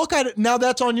go and look at it, now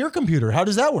that's on your computer. How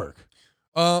does that work?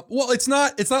 Well, it's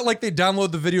not like they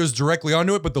download the videos directly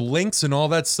onto it, but the links and all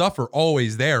that stuff are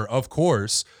always there, of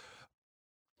course.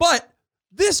 But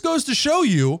this goes to show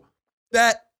you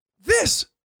that this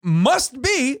must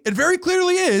be, it very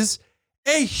clearly is,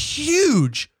 a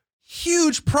huge,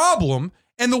 huge problem.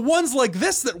 And the ones like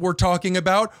this that we're talking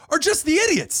about are just the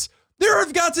idiots. There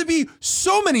have got to be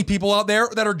so many people out there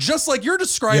that are just like you're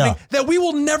describing that we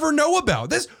will never know about.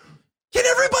 This. Can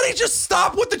everybody just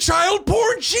stop with the child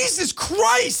porn? Jesus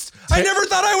Christ. I never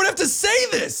thought I would have to say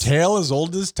this. Tale as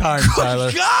old as time,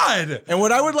 Tyler. God. And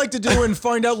what I would like to do and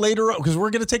find out later, because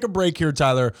we're going to take a break here,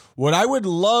 Tyler, what I would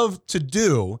love to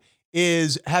do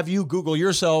is have you Google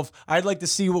yourself. I'd like to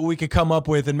see what we could come up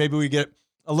with, and maybe we get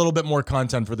a little bit more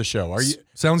content for the show. Are you?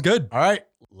 Sounds good. All right,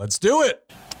 let's do it.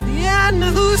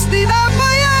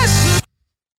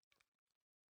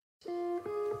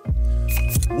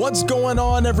 What's going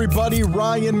on, everybody?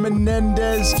 Ryan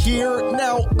Menendez here.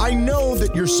 Now, I know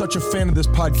that you're such a fan of this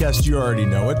podcast, you already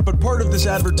know it, but part of this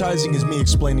advertising is me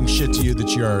explaining shit to you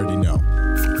that you already know.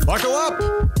 Buckle up!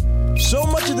 So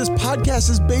much of this podcast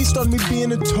is based on me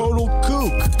being a total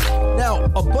kook. Now,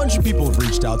 a bunch of people have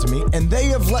reached out to me, and they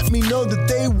have let me know that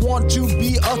they want to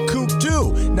be a kook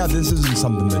too. Now, this isn't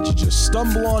something that you just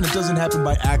stumble on. It doesn't happen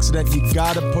by accident. You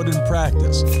gotta put in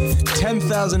practice.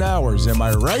 10,000 hours, am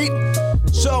I right?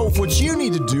 So, what you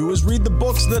need to do is read the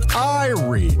books that I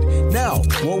read. Now,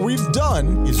 what we've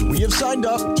done is we have signed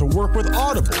up to work with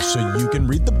Audible so you can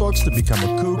read the books to become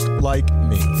a kook like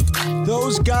me.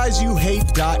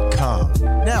 ThoseGuysYouHate.com.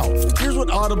 Now, here's what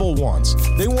Audible wants.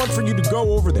 They want for you to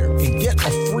go over there and get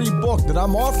a free book that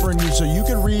I'm offering you so you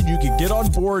can read, you can get on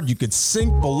board, you could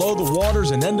sink below the waters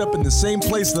and end up in the same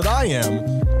place that I am.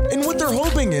 And what they're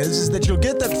hoping is that you'll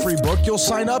get that free book, you'll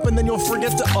sign up, and then you'll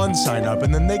forget to unsign up,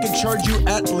 and then they can charge you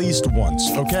at least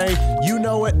once, okay? You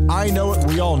know it, I know it,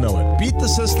 we all know it. Beat the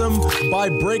system by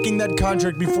breaking that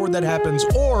contract before that happens,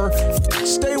 or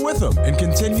stay with them and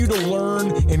continue to learn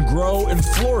and grow and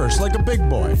flourish like a big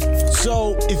boy.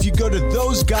 So if you go to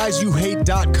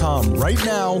ThoseGuysYouHate.com right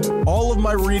now, all of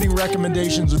my reading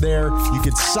recommendations are there. You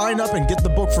can sign up and get the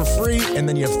book for free, and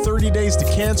then you have 30 days to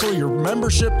cancel your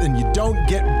membership, and you don't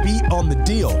get beat on the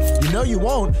deal. You know you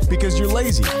won't because you're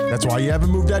lazy. That's why you haven't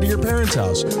moved out of your parents'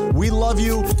 house. We love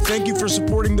you. Thank you for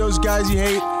supporting Those Guys You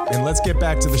Hate, and let's get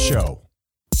back to the show.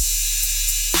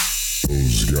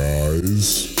 Those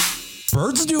guys.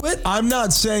 Birds do it. I'm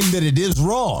not saying that it is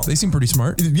wrong. They seem pretty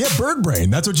smart. Yeah, bird brain.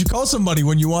 That's what you call somebody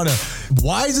when you want to.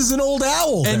 Wise as an old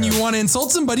owl. And there. you want to insult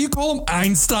somebody, you call him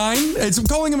Einstein. It's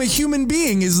calling him a human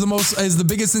being is the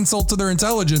biggest insult to their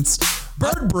intelligence.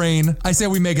 Bird brain. I say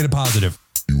we make it a positive.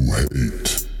 You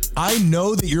hate. I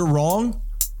know that you're wrong,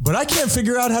 but I can't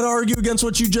figure out how to argue against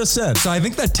what you just said. So I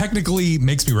think that technically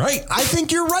makes me right. I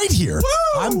think you're right here.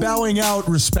 Woo! I'm bowing out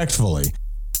respectfully.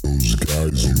 Those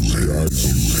guys you hate.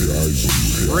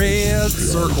 Red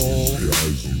circle.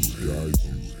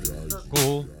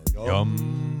 Circle.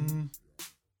 Yum.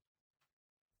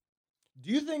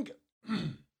 Do you think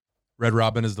Red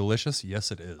Robin is delicious? Yes,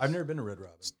 it is. I've never been to Red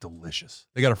Robin. It's delicious.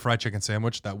 They got a fried chicken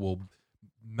sandwich that will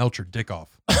melt your dick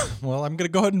off. Well, I'm going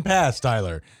to go ahead and pass,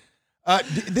 Tyler.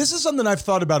 This is something I've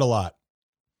thought about a lot.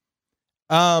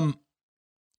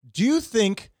 Do you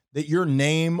think that your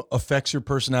name affects your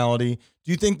personality?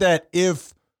 Do you think that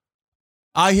if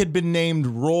I had been named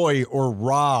Roy or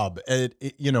Rob,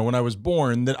 when I was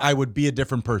born, that I would be a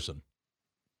different person?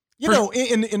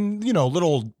 In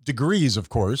little degrees, of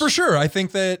course. For sure. I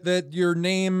think that your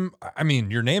name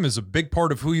is a big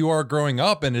part of who you are growing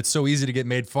up, and it's so easy to get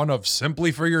made fun of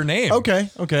simply for your name. Okay.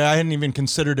 I hadn't even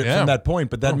considered it from that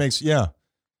point, but that makes,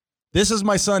 This is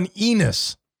my son,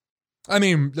 Enos. I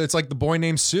mean, it's like the boy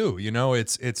named Sue,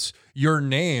 it's your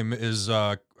name is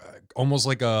almost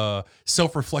like a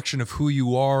self-reflection of who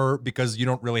you are because you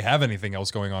don't really have anything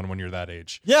else going on when you're that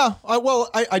age. Yeah.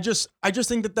 I just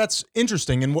think that that's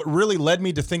interesting. And what really led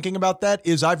me to thinking about that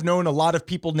is I've known a lot of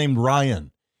people named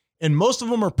Ryan, and most of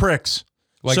them are pricks.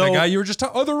 Like the guy you were just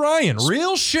talking, the Ryan,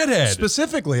 real shithead.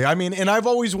 Specifically. I mean, and I've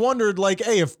always wondered, like,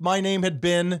 hey, if my name had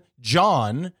been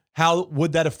John, how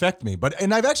would that affect me?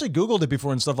 And I've actually Googled it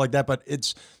before and stuff like that, but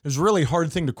it's a really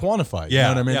hard thing to quantify. You know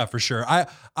what I mean? Yeah, for sure.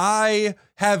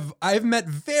 I've met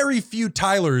very few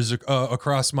Tylers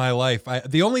across my life.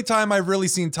 The only time I've really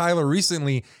seen Tyler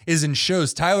recently is in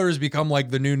shows. Tyler has become like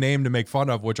the new name to make fun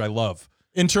of, which I love.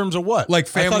 In terms of what? Like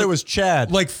family, I thought it was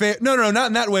Chad. Like no, not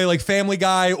in that way. Like Family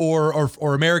Guy or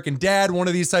American Dad, one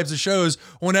of these types of shows.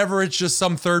 Whenever it's just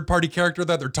some third party character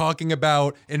that they're talking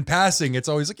about in passing, it's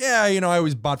always like, yeah, I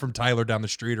always bought from Tyler down the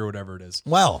street or whatever it is.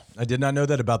 Well, I did not know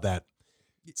that about that.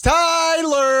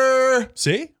 Tyler,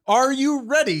 see, are you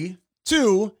ready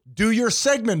to do your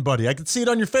segment, buddy? I can see it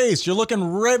on your face. You're looking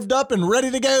revved up and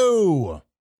ready to go.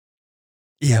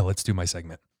 Yeah, let's do my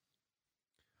segment.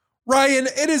 Ryan,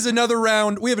 it is another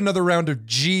round. We have another round of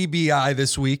GBI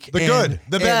this week. The good,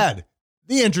 the bad,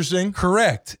 the interesting.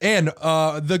 Correct. And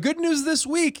the good news this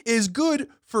week is good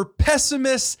for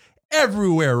pessimists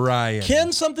everywhere, Ryan.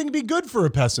 Can something be good for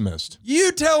a pessimist?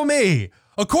 You tell me.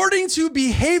 According to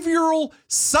behavioral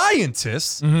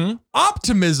scientists,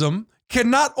 optimism can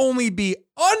not only be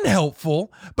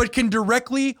unhelpful, but can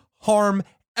directly harm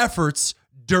efforts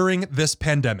during this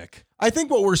pandemic. I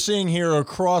think what we're seeing here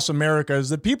across America is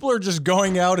that people are just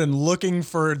going out and looking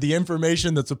for the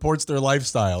information that supports their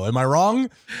lifestyle. Am I wrong?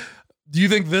 Do you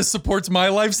think this supports my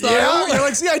lifestyle? Yeah. You're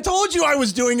like, see, I told you I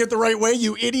was doing it the right way,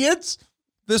 you idiots.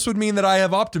 This would mean that I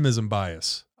have optimism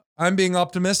bias. I'm being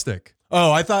optimistic.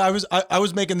 Oh, I thought I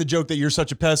was making the joke that you're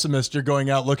such a pessimist. You're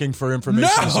going out looking for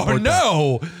information.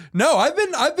 No.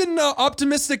 I've been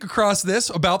optimistic across this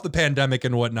about the pandemic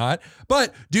and whatnot.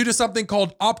 But due to something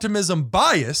called optimism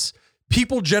bias,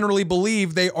 people generally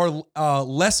believe they are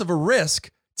less of a risk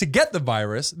to get the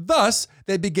virus. Thus,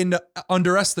 they begin to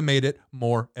underestimate it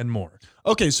more and more.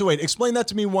 Okay, so wait, explain that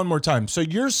to me one more time. So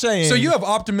you're saying... So you have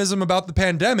optimism about the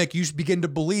pandemic. You begin to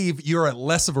believe you're at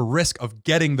less of a risk of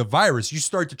getting the virus. You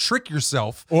start to trick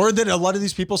yourself. Or that a lot of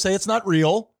these people say it's not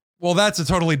real. Well, that's a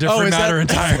totally different matter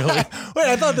entirely. Wait,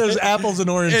 I thought there was apples and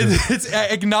oranges. It's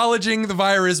acknowledging the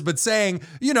virus, but saying,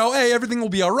 hey, everything will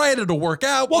be all right. It'll work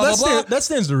out. Well, blah, blah, blah. That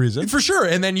stands to reason. For sure.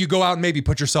 And then you go out and maybe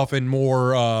put yourself in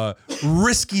more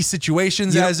risky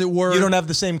situations, as it were. You don't have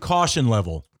the same caution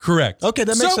level. Correct. Okay,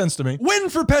 that makes sense to me. Win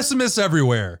for pessimists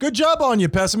everywhere. Good job on you,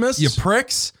 pessimists. You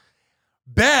pricks.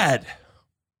 Bad.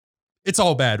 It's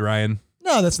all bad, Ryan.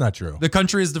 No, that's not true. The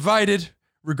country is divided.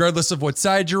 Regardless of what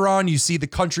side you're on, you see the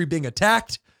country being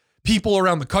attacked. People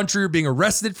around the country are being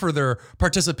arrested for their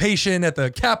participation at the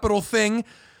Capitol thing.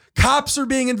 Cops are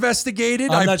being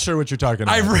investigated. I'm not sure what you're talking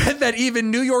about. I read that even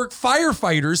some New York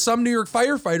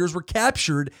firefighters were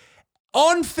captured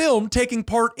on film taking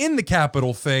part in the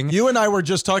Capitol thing. You and I were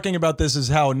just talking about this as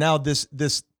how now these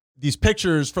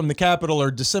pictures from the Capitol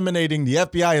are disseminating. The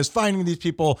FBI is finding these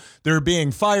people. They're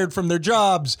being fired from their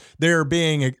jobs. They're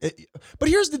being... But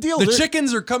here's the deal. The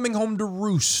chickens are coming home to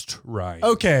roost, Ryan.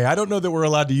 Okay, I don't know that we're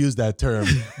allowed to use that term.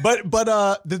 But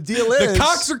the deal is... The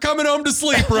cocks are coming home to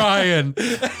sleep, Ryan.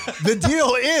 The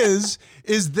deal is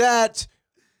that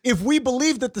if we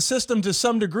believe that the system to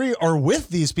some degree are with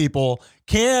these people,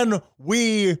 can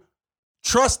we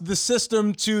trust the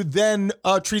system to then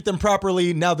treat them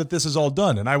properly now that this is all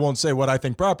done? And I won't say what I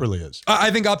think properly is. I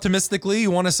think optimistically,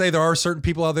 you want to say there are certain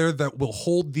people out there that will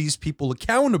hold these people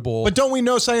accountable. But don't we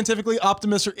know scientifically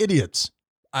optimists are idiots?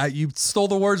 You stole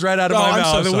the words right out of my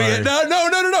mouth. So sorry.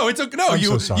 No. It's okay. No,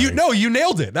 so sorry. You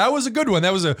nailed it. That was a good one.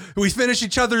 We finished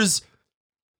each other's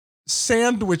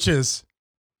sandwiches.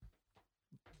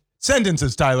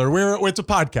 Sentences, Tyler. It's a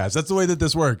podcast. That's the way that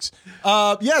this works.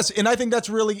 Yes, and I think that's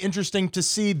really interesting to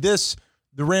see the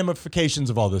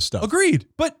ramifications of all this stuff. Agreed.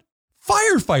 But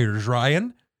firefighters,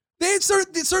 Ryan,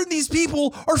 certain these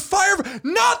people are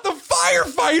not the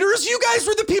firefighters. You guys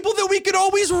were the people that we could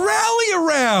always rally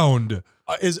around.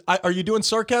 Are you doing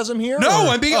sarcasm here? No,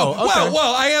 I'm being okay.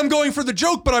 well, I am going for the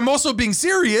joke, but I'm also being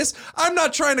serious. I'm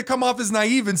not trying to come off as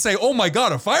naive and say, "Oh my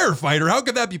God, a firefighter! How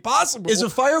could that be possible?" Is a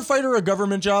firefighter a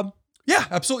government job? Yeah,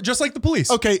 absolutely, just like the police.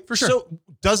 Okay, for sure. So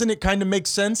doesn't it kind of make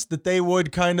sense that they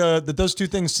would that those two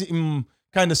things seem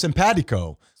kind of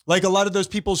simpatico? Like a lot of those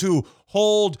people who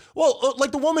hold,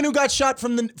 like the woman who got shot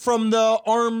from the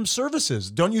armed services.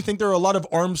 Don't you think there are a lot of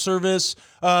armed service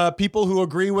people who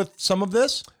agree with some of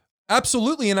this?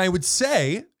 Absolutely, and I would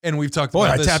say, and we've talked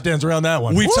about this. I tap dance around that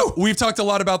one. We've talked a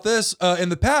lot about this in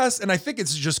the past, and I think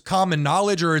it's just common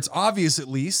knowledge, or it's obvious at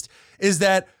least, is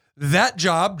that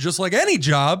job, just like any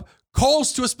job,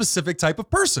 calls to a specific type of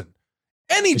person.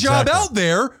 Any job out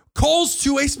there calls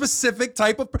to a specific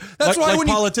type of. That's why when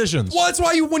politicians. Well, that's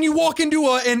why when you walk into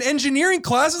an engineering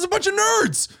class, it's a bunch of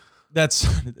nerds. That's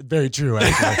very true,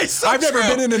 actually. It's so I've never true.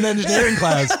 been in an engineering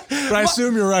class, but I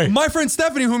assume you're right. My friend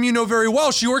Stephanie, whom you know very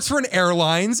well, she works for an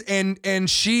airlines, and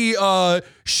she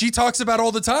talks about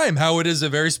all the time how it is a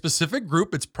very specific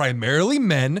group. It's primarily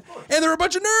men, and they're a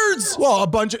bunch of nerds. Well,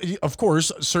 of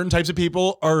course, certain types of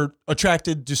people are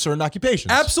attracted to certain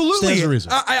occupations. Absolutely. Stands to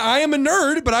reason. I am a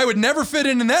nerd, but I would never fit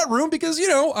in that room because,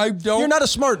 I don't. You're not a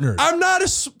smart nerd. I'm not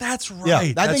that's right. Yeah, I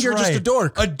think That's you're just a right.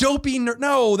 dork. A dopey nerd.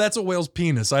 No, that's a whale's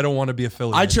penis. I don't want to be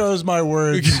affiliated. I chose my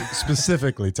words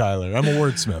specifically, Tyler. I'm a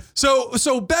wordsmith.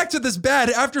 So back to this bad.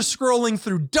 After scrolling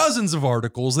through dozens of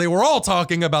articles, they were all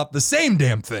talking about the same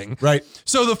damn thing. Right.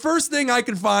 So the first thing I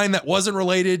could find that wasn't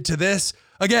related to this,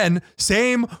 again,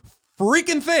 same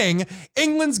freaking thing.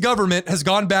 England's government has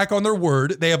gone back on their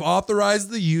word. They have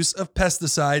authorized the use of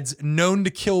pesticides known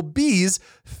to kill bees.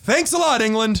 Thanks a lot,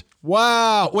 England.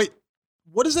 Wow. Wait,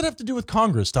 what does that have to do with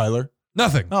Congress, Tyler?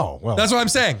 Nothing. Oh, well. That's what I'm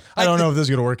saying. I don't know if this is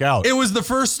going to work out. It was the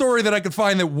first story that I could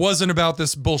find that wasn't about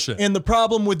this bullshit. And the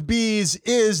problem with bees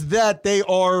is that they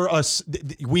are,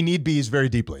 we need bees very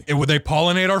deeply. Would they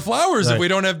pollinate our flowers? Right. If we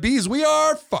don't have bees, we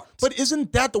are fucked. But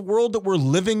isn't that the world that we're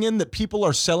living in that people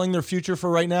are selling their future for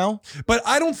right now? But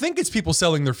I don't think it's people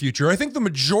selling their future. I think the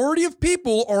majority of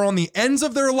people are on the ends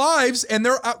of their lives and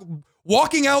they're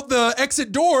walking out the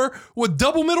exit door with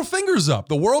double middle fingers up.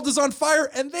 The world is on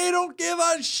fire and they don't give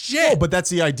a shit. Oh, but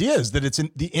that's the idea, is that it's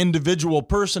the individual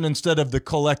person instead of the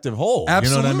collective whole.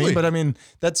 Absolutely. You know what I mean? But I mean,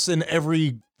 that's in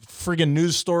every friggin'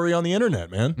 news story on the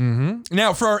internet, man. Mm-hmm.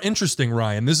 Now, for our interesting,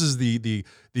 Ryan, this is the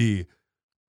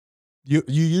You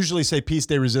usually say peace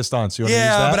de resistance. You want to use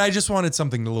yeah, that? but I just wanted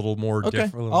something a little more Okay,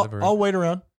 different. I'll wait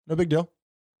around. No big deal.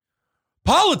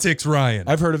 Politics, Ryan.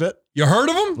 I've heard of it. You heard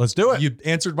of them? Let's do it. You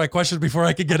answered my question before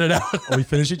I could get it out. We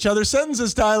finish each other's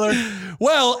sentences, Tyler.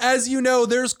 Well, as you know,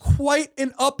 there's quite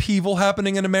an upheaval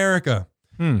happening in America.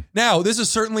 Now, this is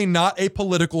certainly not a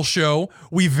political show.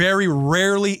 We very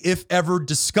rarely, if ever,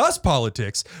 discuss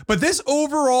politics, but this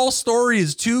overall story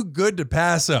is too good to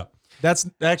pass up. That's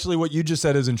actually what you just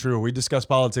said isn't true. We discuss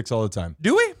politics all the time.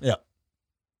 Do we? Yeah.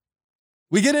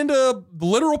 We get into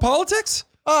literal politics?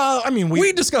 I mean,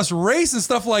 We discuss race and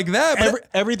stuff like that. But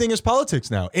everything is politics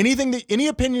now. Any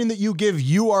opinion that you give,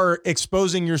 you are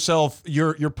exposing yourself,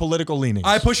 your political leanings.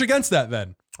 I push against that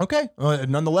then. Okay.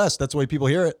 Nonetheless, that's the way people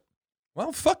hear it.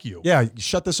 Well, fuck you. Yeah.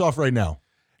 Shut this off right now.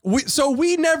 So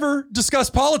we never discuss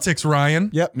politics, Ryan.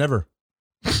 Yep. Never.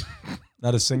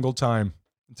 Not a single time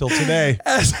until today.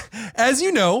 As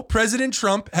you know, President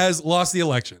Trump has lost the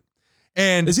election.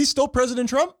 And Is he still President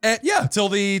Trump? yeah, till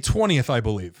the 20th, I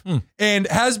believe. And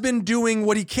has been doing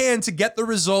what he can to get the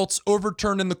results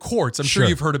overturned in the courts. I'm sure Sure.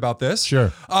 you've heard about this.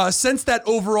 Sure. Since that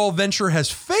overall venture has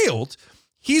failed,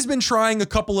 he's been trying a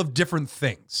couple of different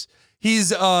things.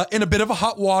 He's in a bit of a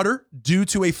hot water due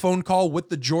to a phone call with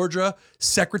the Georgia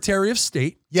Secretary of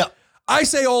State. Yep. I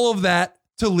say all of that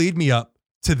to lead me up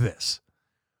to this.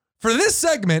 For this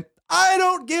segment, I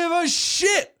don't give a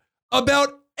shit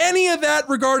about any of that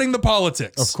regarding the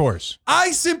politics. Of course.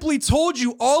 I simply told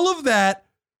you all of that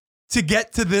to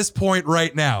get to this point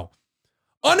right now.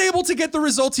 Unable to get the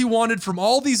results he wanted from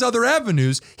all these other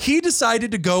avenues, he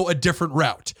decided to go a different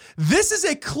route. This is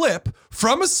a clip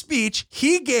from a speech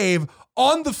he gave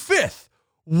on the 5th,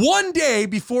 one day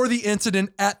before the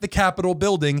incident at the Capitol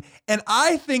building, and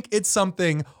I think it's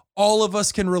something all of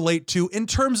us can relate to in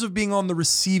terms of being on the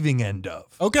receiving end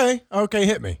of. Okay.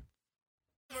 Hit me.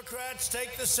 Democrats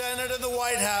take the Senate and the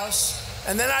White House,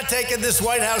 and they're not taking this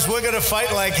White House. We're going to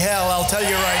fight like hell, I'll tell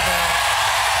you right now.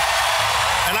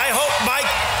 And I hope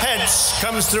Mike Pence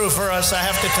comes through for us, I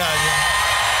have to tell you.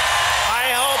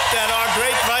 I hope that our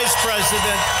great vice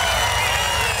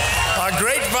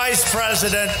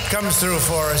president comes through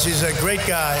for us. He's a great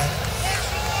guy.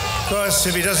 Of course,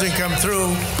 if he doesn't come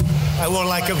through, I won't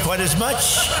like him quite as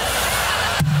much.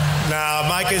 No,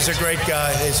 Mike is a great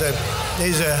guy.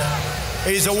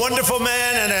 He's a wonderful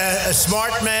man and a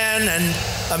smart man and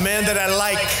a man that I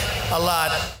like a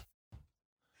lot.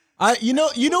 You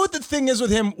know what the thing is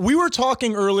with him? We were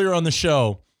talking earlier on the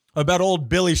show about old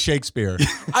Billy Shakespeare,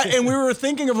 and we were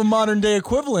thinking of a modern day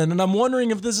equivalent, and I'm wondering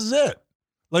if this is it.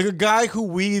 Like a guy who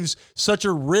weaves such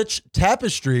a rich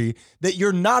tapestry that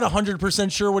you're not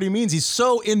 100% sure what he means. He's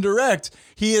so indirect.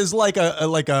 He is like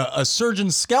a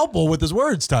surgeon's scalpel with his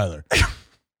words, Tyler.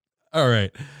 All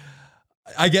right.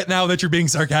 I get now that you're being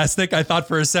sarcastic. I thought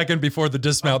for a second before the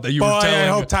dismount that you Boy, were telling I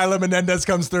hope Tyler Menendez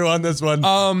comes through on this one.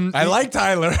 I like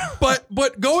Tyler.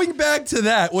 But going back to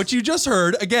that, what you just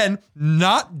heard, again,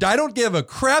 I don't give a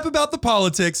crap about the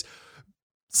politics.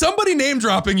 somebody name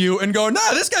dropping you and going,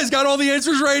 nah, this guy's got all the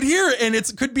answers right here. And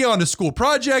it could be on a school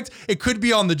project. It could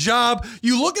be on the job.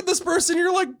 You look at this person,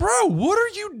 you're like, bro, what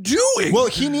are you doing? Well,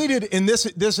 he needed, and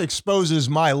this exposes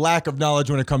my lack of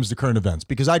knowledge when it comes to current events,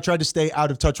 because I try to stay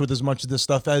out of touch with as much of this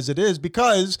stuff as it is,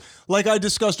 because like I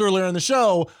discussed earlier in the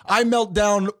show, I melt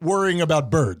down worrying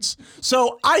about birds.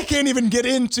 So I can't even get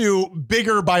into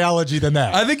bigger biology than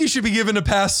that. I think you should be given a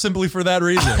pass simply for that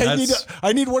reason.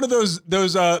 I need one of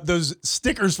those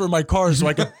stickers for my car so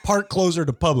I can park closer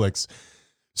to Publix.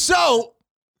 So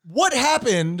what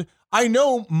happened? I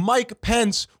know Mike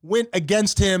Pence went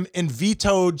against him and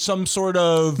vetoed some sort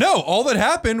of... No, all that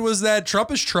happened was that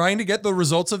Trump is trying to get the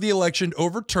results of the election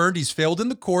overturned. He's failed in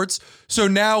the courts. So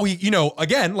now he,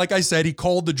 again, like I said, he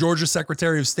called the Georgia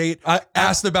Secretary of State,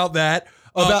 asked about that.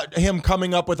 About him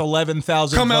coming up with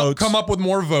 11,000 votes. Come up with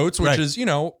more votes, which is,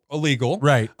 illegal.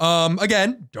 Right.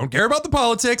 Again, don't care about the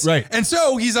politics. Right. And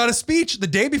so he's on a speech the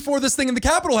day before this thing in the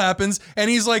Capitol happens, and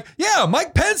he's like, yeah,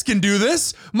 Mike Pence can do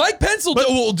this. Mike Pence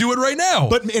will do it right now.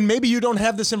 And maybe you don't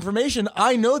have this information.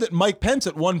 I know that Mike Pence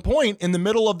at one point in the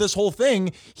middle of this whole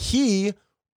thing, he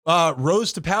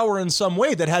rose to power in some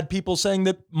way that had people saying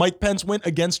that Mike Pence went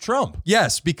against Trump.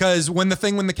 Yes, because when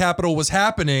the Capitol was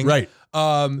happening, right.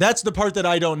 That's the part that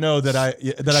I don't know that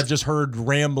I've just heard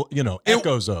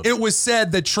echoes of. It was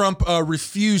said that Trump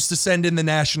refused to send in the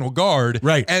National Guard.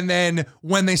 Right. And then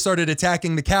when they started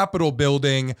attacking the Capitol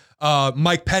building,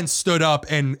 Mike Pence stood up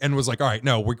and was like, all right,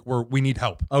 no, we need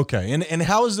help. Okay. And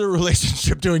how is their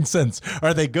relationship doing since?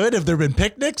 Are they good? Have there been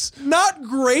picnics? Not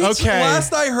great. Okay.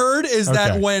 Last I heard is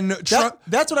that when Trump...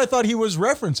 That's what I thought he was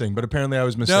referencing, but apparently I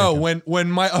was mistaken.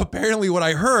 No, apparently what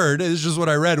I heard is just what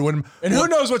I read. And who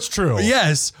knows what's true?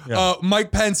 Yes. Yeah. Mike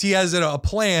Pence, he has a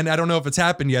plan. I don't know if it's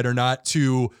happened yet or not,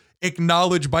 to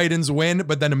acknowledge Biden's win,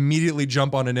 but then immediately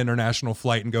jump on an international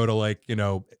flight and go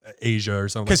to Asia or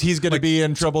something. Because he's going to be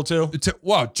in trouble too.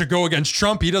 To go against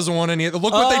Trump, he doesn't want any.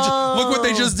 Look what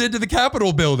they just did to the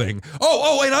Capitol building.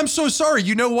 Oh, and I'm so sorry.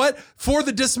 You know what? For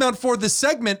the dismount for this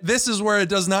segment, this is where it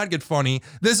does not get funny.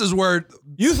 This is where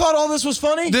you thought all this was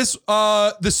funny.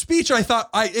 The speech, I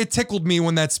thought it tickled me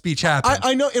when that speech happened.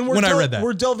 I know, and I read that,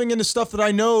 we're delving into stuff that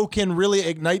I know can really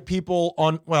ignite people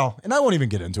on. Well, and I won't even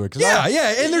get into it because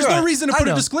and there's no reason to put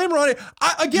a disclaimer on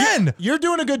it. You're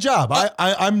doing a good job.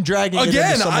 I'm dragging it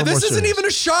again. Into This isn't even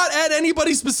a shot at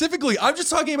anybody specifically. I'm just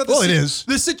talking about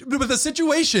the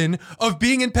situation of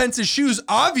being in Pence's shoes.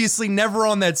 Obviously, never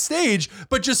on that stage,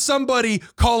 but just somebody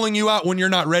calling you out when you're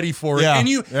not ready for it,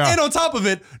 and on top of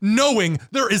it, knowing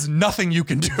there is nothing you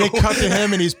can do. They cut to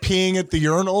him and he's peeing at the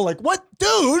urinal. Like, what,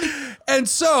 dude? And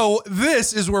so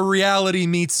this is where reality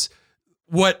meets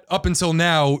what up until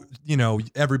now,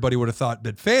 everybody would have thought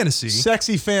been fantasy.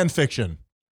 Sexy fan fiction.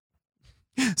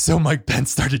 So Mike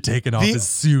Pence started taking off his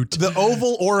suit. The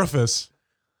oval orifice.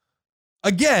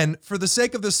 Again, for the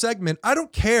sake of this segment, I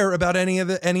don't care about any of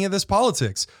this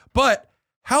politics. But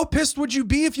how pissed would you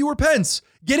be if you were Pence?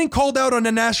 Getting called out on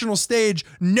a national stage,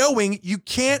 knowing you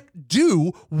can't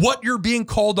do what you're being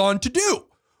called on to do.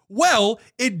 Well,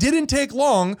 it didn't take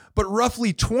long, but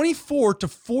roughly 24 to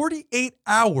 48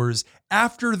 hours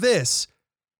after this,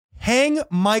 Hang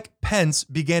Mike Pence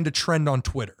began to trend on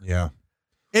Twitter. Yeah.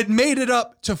 It made it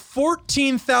up to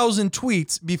 14,000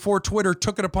 tweets before Twitter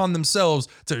took it upon themselves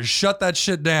to shut that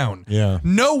shit down. Yeah.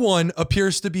 No one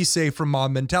appears to be safe from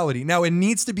mob mentality. Now, it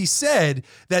needs to be said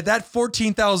that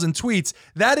 14,000 tweets,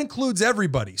 that includes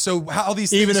everybody. So how these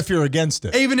things... Even if you're against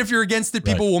it.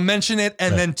 People will mention it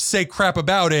and then say crap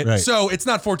about it. Right. So it's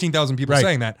not 14,000 people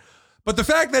saying that. But the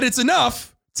fact that it's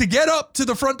enough to get up to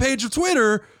the front page of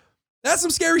Twitter, that's some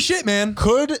scary shit, man.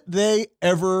 Could they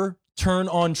ever turn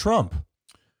on Trump?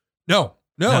 No.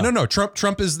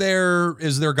 Trump is their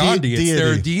Gandhi. It's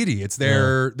their deity. It's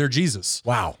their Jesus.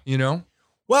 Wow.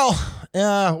 Well,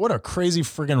 what a crazy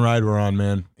freaking ride we're on,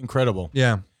 man. Incredible.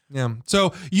 Yeah.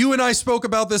 So you and I spoke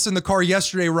about this in the car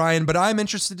yesterday, Ryan, but I'm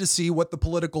interested to see what the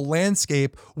political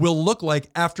landscape will look like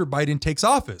after Biden takes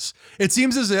office. It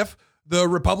seems as if the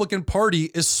Republican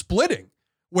Party is splitting,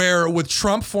 where with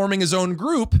Trump forming his own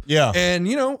group, and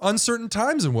uncertain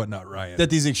times and whatnot, Ryan. That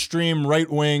these extreme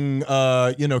right-wing,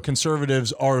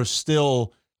 conservatives are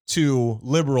still too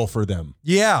liberal for them.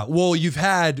 Yeah, well, you've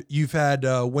had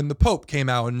when the Pope came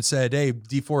out and said, "Hey,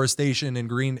 deforestation and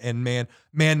green and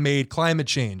man-made climate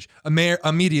change."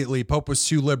 Immediately, Pope was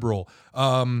too liberal.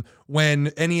 When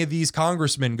any of these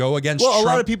congressmen go against, Trump, a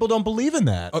lot of people don't believe in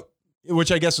that,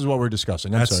 which I guess is what we're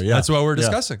discussing. That's what we're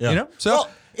discussing. So.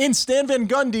 And Stan Van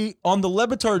Gundy on the Le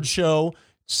Batard show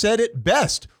said it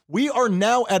best. we are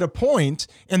now at a point,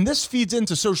 and this feeds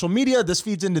into social media, this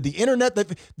feeds into the internet,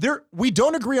 that we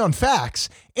don't agree on facts,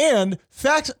 and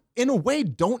facts in a way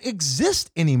don't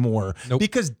exist anymore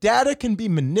because data can be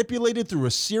manipulated through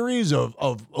a series of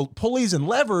pulleys and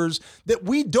levers that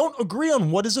we don't agree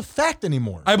on what is a fact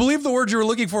anymore. I believe the word you were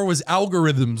looking for was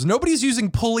algorithms. Nobody's using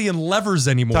pulley and levers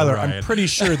anymore, Tyler, Ryan. I'm pretty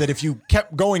sure that if you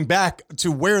kept going back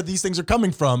to where these things are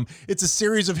coming from, it's a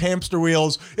series of hamster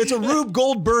wheels. It's a Rube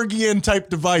Goldbergian type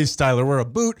device, Tyler, where a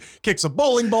boot kicks a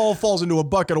bowling ball, falls into a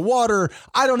bucket of water.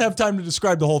 I don't have time to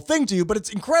describe the whole thing to you, but it's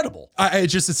incredible.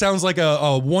 It sounds like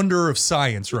a wonder of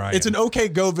science, Ryan. It's an OK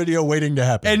Go video waiting to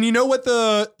happen. And you know what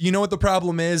the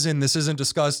problem is, and this isn't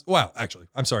discussed. Well, actually,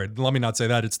 I'm sorry. Let me not say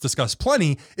that. It's discussed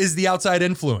plenty. Is the outside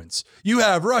influence? You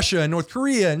have Russia and North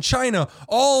Korea and China,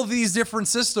 all these different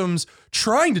systems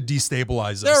trying to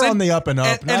destabilize us. They're on the up and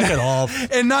up. Knock it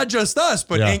off. And not just us,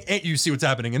 but Yeah. you see what's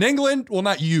happening in England. Well,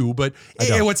 not you, but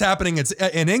what's happening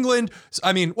in England.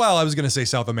 I mean, well, I was going to say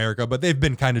South America, but they've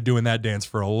been kind of doing that dance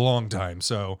for a long time.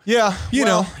 So yeah, you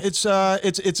know, it's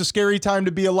a scary time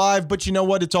to be alive. But you know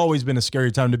what? It's always been a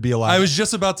scary time to be alive. I was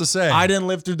just about to say, I didn't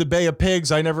live through the Bay of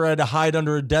Pigs. I never had to hide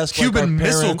under a desk. Cuban like our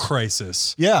Missile parents.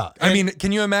 Crisis. Yeah, I mean,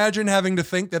 can you imagine having to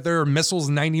think that there are missiles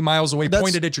 90 miles away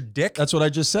pointed at your dick? That's what I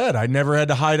just said. I never had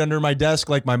to hide under my desk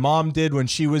like my mom did when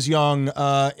she was young.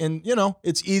 And, you know,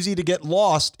 it's easy to get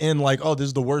lost in like, oh, this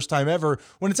is the worst time ever,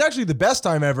 when it's actually the best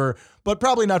time ever, but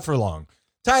probably not for long.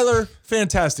 Tyler,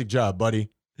 fantastic job, buddy.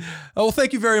 Oh, well,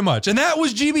 thank you very much. And that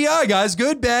was GBI, guys.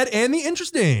 Good, bad, and the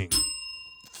interesting.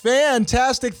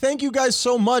 Fantastic. Thank you guys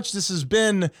so much. This has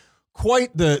been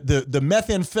quite the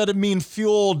methamphetamine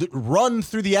fueled run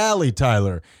through the alley,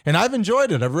 Tyler. And I've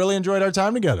enjoyed it. I've really enjoyed our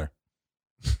time together.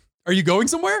 Are you going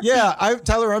somewhere? Yeah,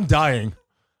 Tyler, I'm dying.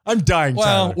 I'm dying, Well,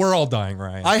 Tyler. we're all dying,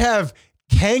 Ryan. I have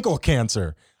cankle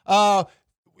cancer.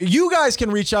 You guys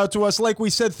can reach out to us, like we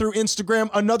said, through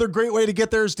Instagram. Another great way to get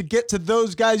there is to get to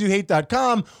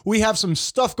thoseguysyouhate.com. We have some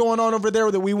stuff going on over there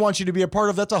that we want you to be a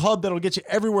part of. That's a hub that'll get you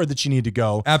everywhere that you need to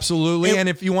go. Absolutely. And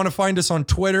if you want to find us on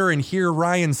Twitter and hear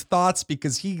Ryan's thoughts,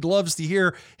 because he loves to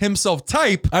hear himself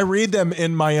type, I read them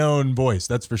in my own voice,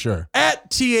 that's for sure. at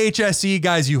THSE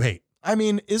Guys You Hate. I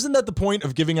mean, isn't that the point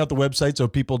of giving out the website so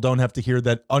people don't have to hear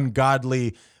that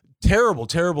ungodly,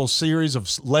 terrible series of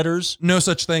letters? No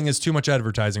such thing as too much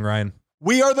advertising, Ryan.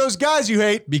 We are those guys you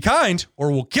hate. Be kind or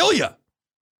we'll kill you.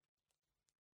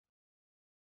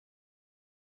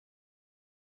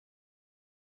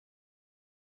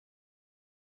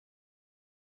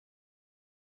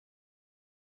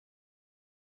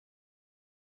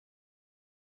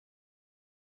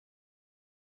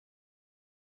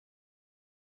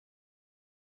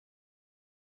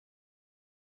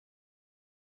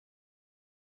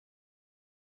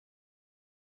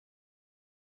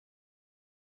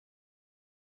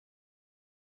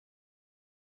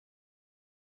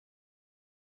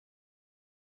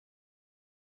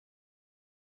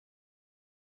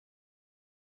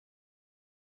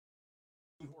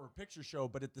 Horror picture show,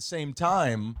 but at the same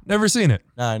time, Never seen it.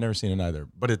 nah, I've never seen it either.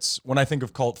 But it's when I think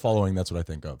of cult following, that's what I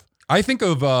think of. I think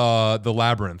of The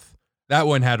Labyrinth. That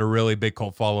one had a really big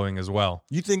cult following as well.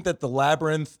 You think that the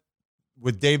Labyrinth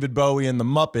with David Bowie and the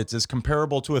Muppets is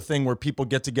comparable to a thing where people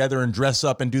get together and dress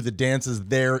up and do the dances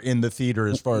there in the theater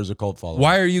as far as a cult following?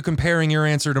 Why are you comparing your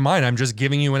answer to mine? I'm just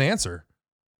giving you an answer.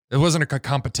 It wasn't a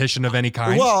competition of any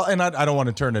kind. Well, and I don't want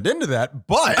to turn it into that,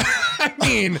 but I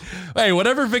mean, hey,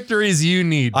 whatever victories you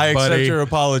need, I accept buddy. your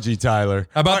apology, Tyler.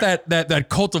 How about that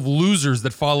cult of losers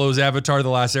that follows Avatar: The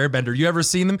Last Airbender? You ever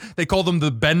seen them? They call them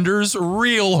the Benders,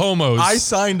 real homos. I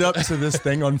signed up to this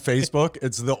thing on Facebook.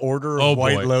 It's the Order of Oh,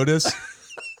 White boy. Lotus.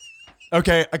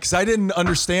 Okay, because I didn't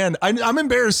understand. I'm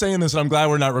embarrassed saying this, and I'm glad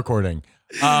we're not recording.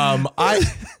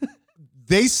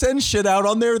 They send shit out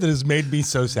on there that has made me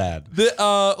so sad.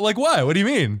 Like what? What do you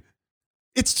mean?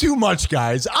 It's too much,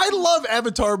 guys. I love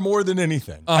Avatar more than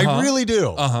anything. Uh-huh. I really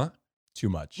do. Uh-huh. Too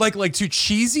much. Like too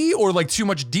cheesy or like too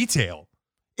much detail?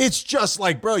 It's just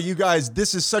like, bro, you guys,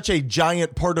 this is such a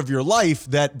giant part of your life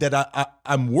that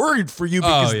I'm worried for you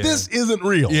because this isn't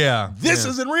real. Yeah. This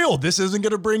isn't real. This isn't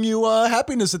going to bring you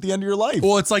happiness at the end of your life.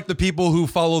 Well, it's like the people who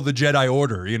follow the Jedi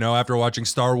Order, you know, after watching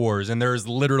Star Wars, and there's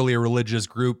literally a religious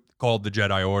group called the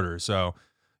Jedi Order. So,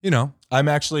 you know. I'm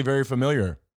actually very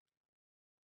familiar.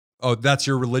 Oh, that's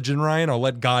your religion, Ryan? I'll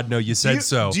let God know you said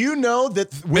so. Do you know that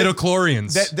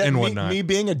Midichlorians and whatnot. Me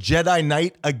being a Jedi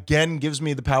Knight again gives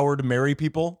me the power to marry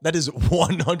people? That is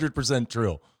 100%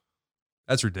 true.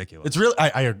 That's ridiculous. It's really,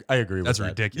 I agree with That's that.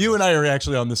 ridiculous. You and I are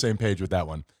actually on the same page with that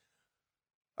one.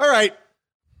 All right.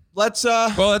 Let's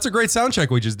Well, that's a great sound check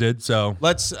we just did. So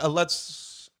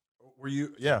were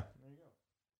you, yeah.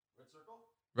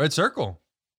 Red circle.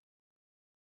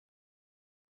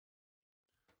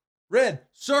 Red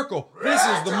circle. This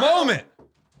is the moment.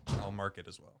 I'll mark it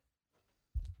as well.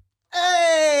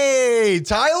 Hey,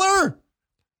 Tyler.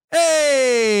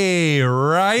 Hey,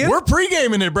 Ryan. We're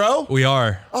pre-gaming it, bro. We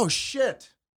are. Oh,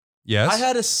 shit. Yes. I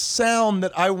had a sound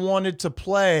that I wanted to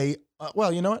play.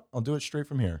 Well, you know what? I'll do it straight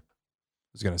from here.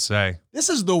 I was going to say. This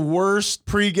is the worst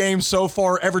pregame so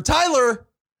far ever. Tyler,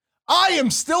 I am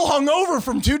still hungover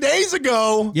from 2 days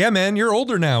ago. Yeah, man, you're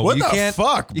older now. What you the can't,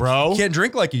 fuck, bro? You can't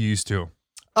drink like you used to.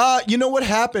 You know what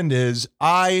happened is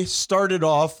I started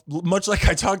off, much like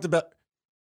I talked about.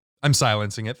 I'm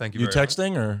silencing it. Thank you. You very much.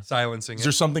 texting or? Silencing Is it.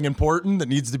 there something important that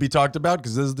needs to be talked about?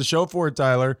 Because this is the show for it,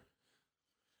 Tyler.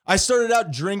 I started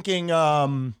out drinking.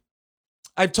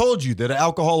 I've told you that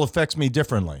alcohol affects me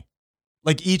differently.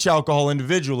 Like each alcohol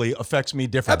individually affects me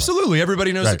differently. Absolutely.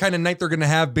 Everybody knows Right. the kind of night they're going to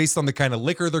have based on the kind of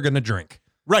liquor they're going to drink.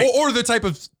 Right. Or the type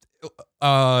of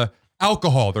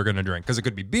alcohol they're going to drink. Because it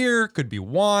could be beer, could be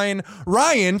wine.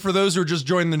 Ryan, for those who are just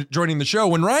joining the show,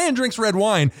 when Ryan drinks red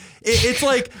wine, it's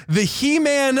like the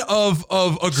He-Man of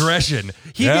aggression.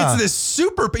 He Yeah. gets this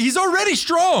super... He's already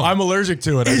strong. I'm allergic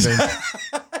to it, I think.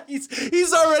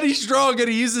 He's already strong, and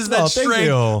he uses that thank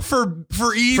you. strength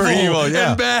for evil,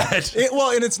 yeah. and bad.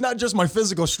 And it's not just my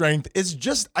physical strength. It's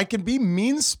just I can be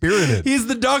mean-spirited. He's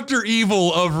the Dr.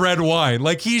 Evil of red wine.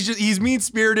 Like he's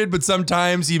mean-spirited, but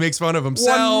sometimes he makes fun of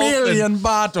himself. 1 million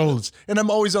bottles. And I'm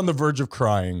always on the verge of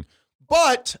crying.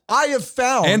 But I have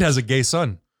found... And has a gay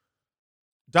son.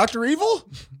 Dr. Evil?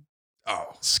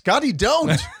 Oh. Scotty,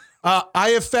 don't. I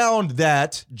have found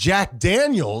that Jack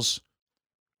Daniels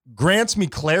grants me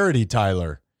clarity,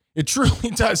 Tyler. It truly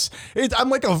does. I'm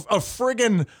like a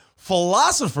friggin'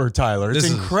 philosopher, Tyler. It's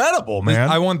incredible, man.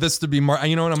 I want this to be marked.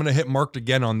 You know what? I'm going to hit marked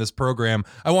again on this program.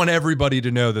 I want everybody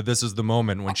to know that this is the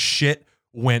moment when shit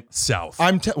went south.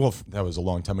 Well, that was a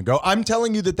long time ago. I'm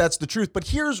telling you that that's the truth. But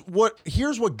here's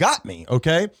what got me,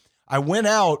 okay? I went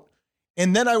out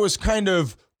and then I was kind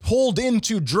of pulled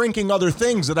into drinking other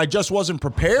things that I just wasn't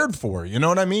prepared for. You know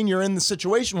what I mean? You're in the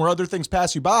situation where other things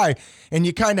pass you by and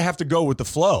you kind of have to go with the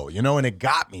flow, you know? And it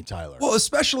got me, Tyler. Well,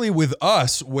 especially with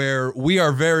us, where we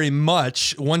are very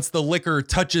much, once the liquor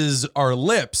touches our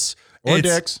lips, Or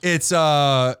dicks. It's,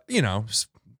 tomato.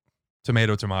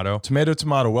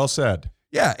 Tomato. Well said.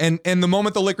 Yeah, and the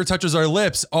moment the liquor touches our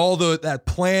lips, all that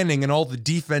planning and all the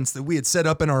defense that we had set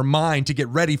up in our mind to get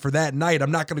ready for that night,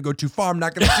 I'm not going to go too far, I'm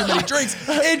not going to have too many drinks,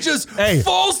 it just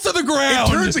falls to the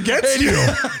ground. It turns against you.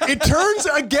 It turns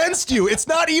against you. It's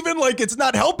not even like it's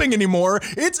not helping anymore.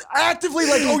 It's actively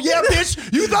like, oh yeah,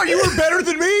 bitch, you thought you were better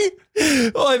than me?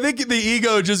 Well, I think the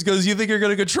ego just goes, you think you're going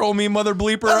to control me, mother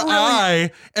bleeper? Really.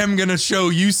 I am going to show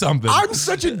you something. I'm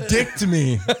such a dick to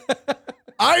me.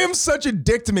 I am such a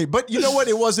dick to me. But you know what?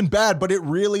 It wasn't bad, but it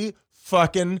really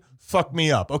fucking fucked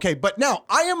me up. Okay, but now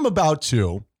I am about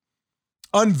to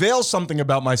unveil something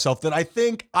about myself that I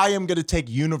think I am going to take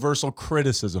universal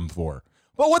criticism for.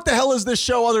 But what the hell is this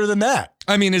show other than that?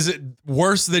 I mean, is it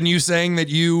worse than you saying that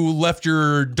you left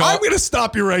your dog? I'm going to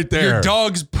stop you right there. Your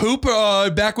dog's poop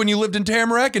back when you lived in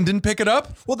Tamarack and didn't pick it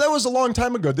up? Well, that was a long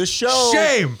time ago. This show...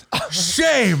 Shame. Oh,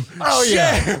 Shame.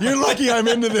 yeah. You're lucky I'm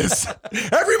into this.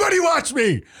 Everybody watch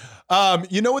me.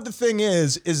 You know what the thing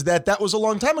is that was a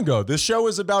long time ago. This show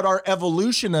is about our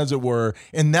evolution, as it were,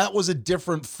 and that was a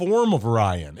different form of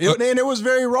Ryan. And it was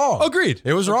very wrong. Agreed.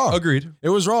 It was wrong. Agreed. It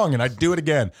was wrong, and I'd do it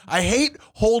again. I hate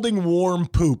holding warm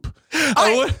poop.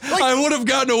 I would have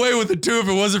gotten away with it too if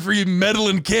it wasn't for you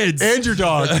meddling kids. And your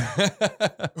dog.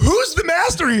 Who's the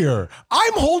master here?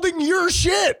 I'm holding your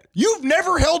shit. You've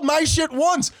never held my shit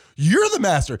once. You're the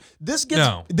master. This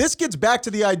gets back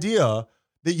to the idea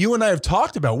that you and I have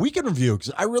talked about. We can review,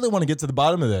 because I really want to get to the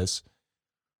bottom of this.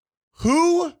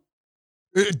 Who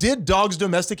did dogs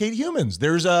domesticate humans?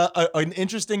 There's an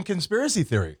interesting conspiracy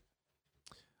theory.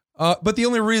 But the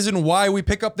only reason why we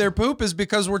pick up their poop is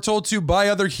because we're told to by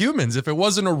other humans. If it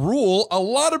wasn't a rule, a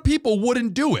lot of people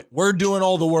wouldn't do it. We're doing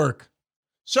all the work.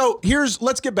 So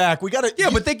let's get back.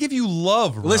 But they give you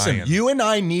love, Ryan. Listen, you and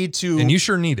I need to. And you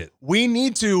sure need it. We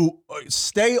need to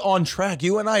stay on track.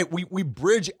 You and I, we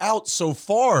bridge out so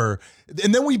far,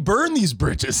 and then we burn these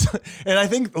bridges. And I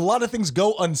think a lot of things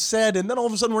go unsaid, and then all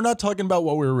of a sudden we're not talking about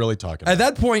what we were really talking about. At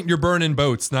that point, you're burning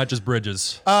boats, not just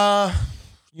bridges.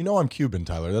 You know I'm Cuban,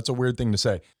 Tyler. That's a weird thing to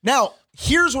say. Now,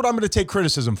 here's what I'm going to take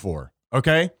criticism for,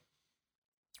 okay?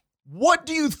 What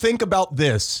do you think about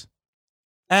this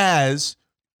as...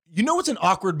 You know, it's an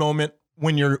awkward moment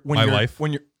when you're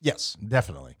yes,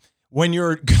 definitely. When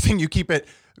you're, good thing you keep it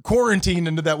quarantined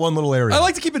into that one little area. I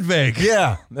like to keep it vague.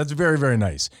 Yeah, that's very, very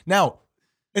nice. Now,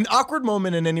 an awkward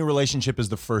moment in any relationship is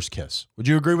the first kiss. Would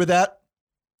you agree with that?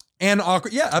 And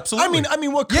awkward. Yeah, absolutely. I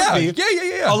mean, what could Yeah, be?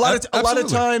 yeah. A lot of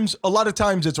Absolutely.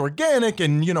 times it's organic,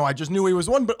 and I just knew he was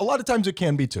one. But a lot of times it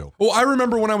can be too. Well, I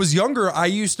remember when I was younger, I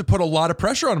used to put a lot of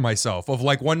pressure on myself of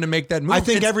like wanting to make that move. I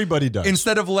think It's- everybody does.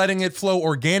 Instead of letting it flow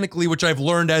organically, which I've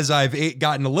learned as I've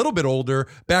gotten a little bit older.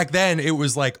 Back then, it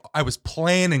was like I was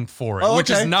planning for it, Oh, which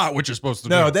is okay. not what you're supposed to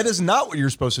No, do. that is not what you're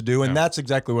supposed to do, and that's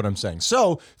exactly what I'm saying.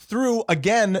 So, through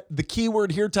again, the key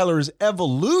word here, Tyler, is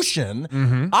evolution.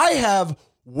 Mm-hmm. I have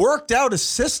worked out a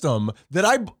system that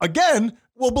I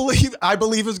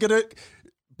believe is going to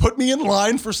put me in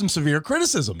line for some severe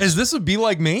criticism. Is this a be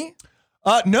like me?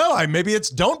 No, maybe it's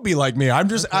don't be like me. I'm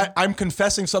just I'm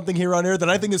confessing something here on air that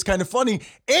I think is kind of funny,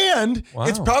 and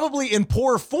it's probably in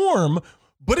poor form,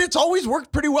 but it's always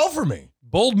worked pretty well for me.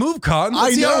 Bold move, Cotton.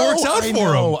 Let's see how it works out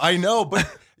for him. I know, but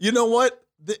you know what?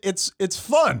 It's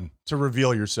fun to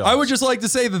reveal yourself. I would just like to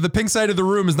say that the pink side of the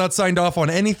room is not signed off on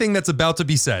anything that's about to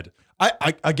be said.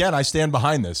 I stand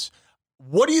behind this.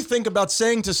 What do you think about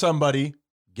saying to somebody,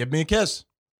 "Give me a kiss"?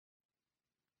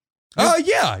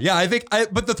 Yeah.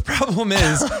 But the problem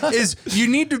is you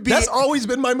need to be. That's always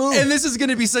been my move. And this is going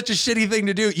to be such a shitty thing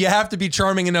to do. You have to be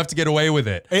charming enough to get away with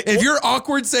it. If you're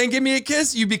awkward saying "give me a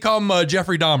kiss," you become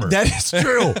Jeffrey Dahmer. That is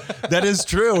true. That is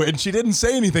true. And she didn't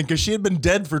say anything because she had been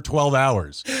dead for 12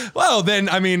 hours. Well, then,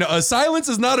 I mean, silence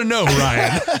is not a no,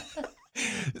 Ryan.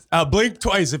 Blink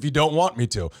twice if you don't want me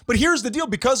to. But here's the deal.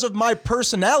 Because of my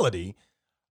personality,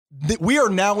 we are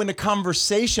now in a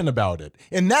conversation about it.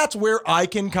 And that's where I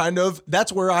can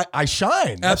that's where I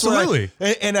shine. That's where Absolutely.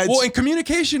 and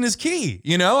communication is key.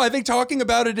 I think talking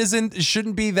about it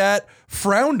shouldn't be that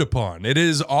frowned upon. It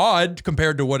is odd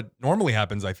compared to what normally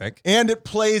happens, I think. and it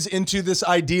plays into this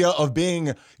idea of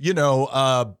being,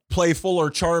 playful or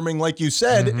charming, like you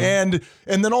said. And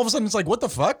then all of a sudden it's like, what the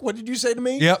fuck? What did you say to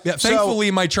me? Yeah. So,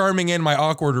 Thankfully, my charming and my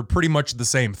awkward are pretty much the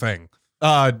same thing.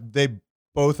 they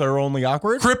both are only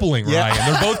awkward. Crippling, Yeah.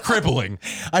 Ryan. They're both crippling.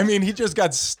 I mean, he just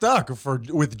got stuck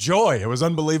with joy. It was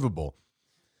unbelievable.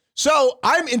 So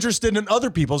I'm interested in other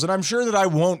people's, and I'm sure that I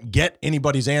won't get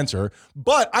anybody's answer,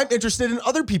 but I'm interested in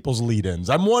other people's lead-ins.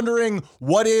 I'm wondering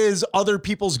what is other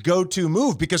people's go-to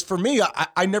move, because for me,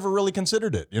 I never really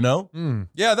considered it,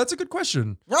 Yeah, that's a good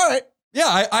question. All right.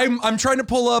 Yeah, I'm trying to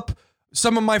pull up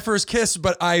some of my first kiss,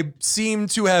 but I seem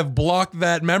to have blocked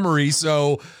that memory.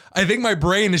 So I think my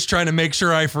brain is trying to make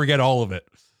sure I forget all of it.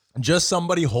 Just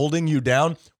somebody holding you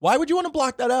down. Why would you want to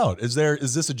block that out? Is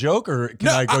this a joke, or can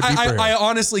I go deeper here? I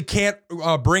honestly can't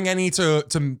bring any to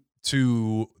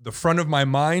the front of my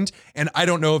mind, and I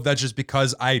don't know if that's just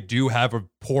because I do have a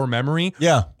poor memory.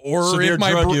 Yeah. Or Severe if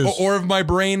my drug use. or if my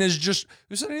brain is just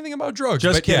who said anything about drugs?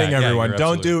 Just But yeah, kidding, yeah, everyone. you're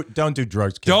Don't absolutely- do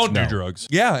drugs, kids. Don't No. do drugs.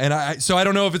 Yeah, and so I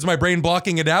don't know if it's my brain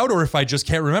blocking it out or if I just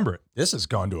can't remember it. This has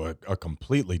gone to a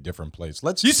completely different place.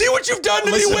 Let's You see what you've done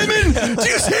to me, women? Do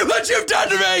you see what you've done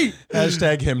to me?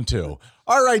 hashtag him too.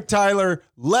 All right, Tyler,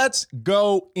 let's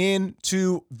go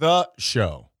into the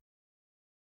show.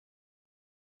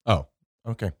 Oh,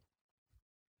 okay.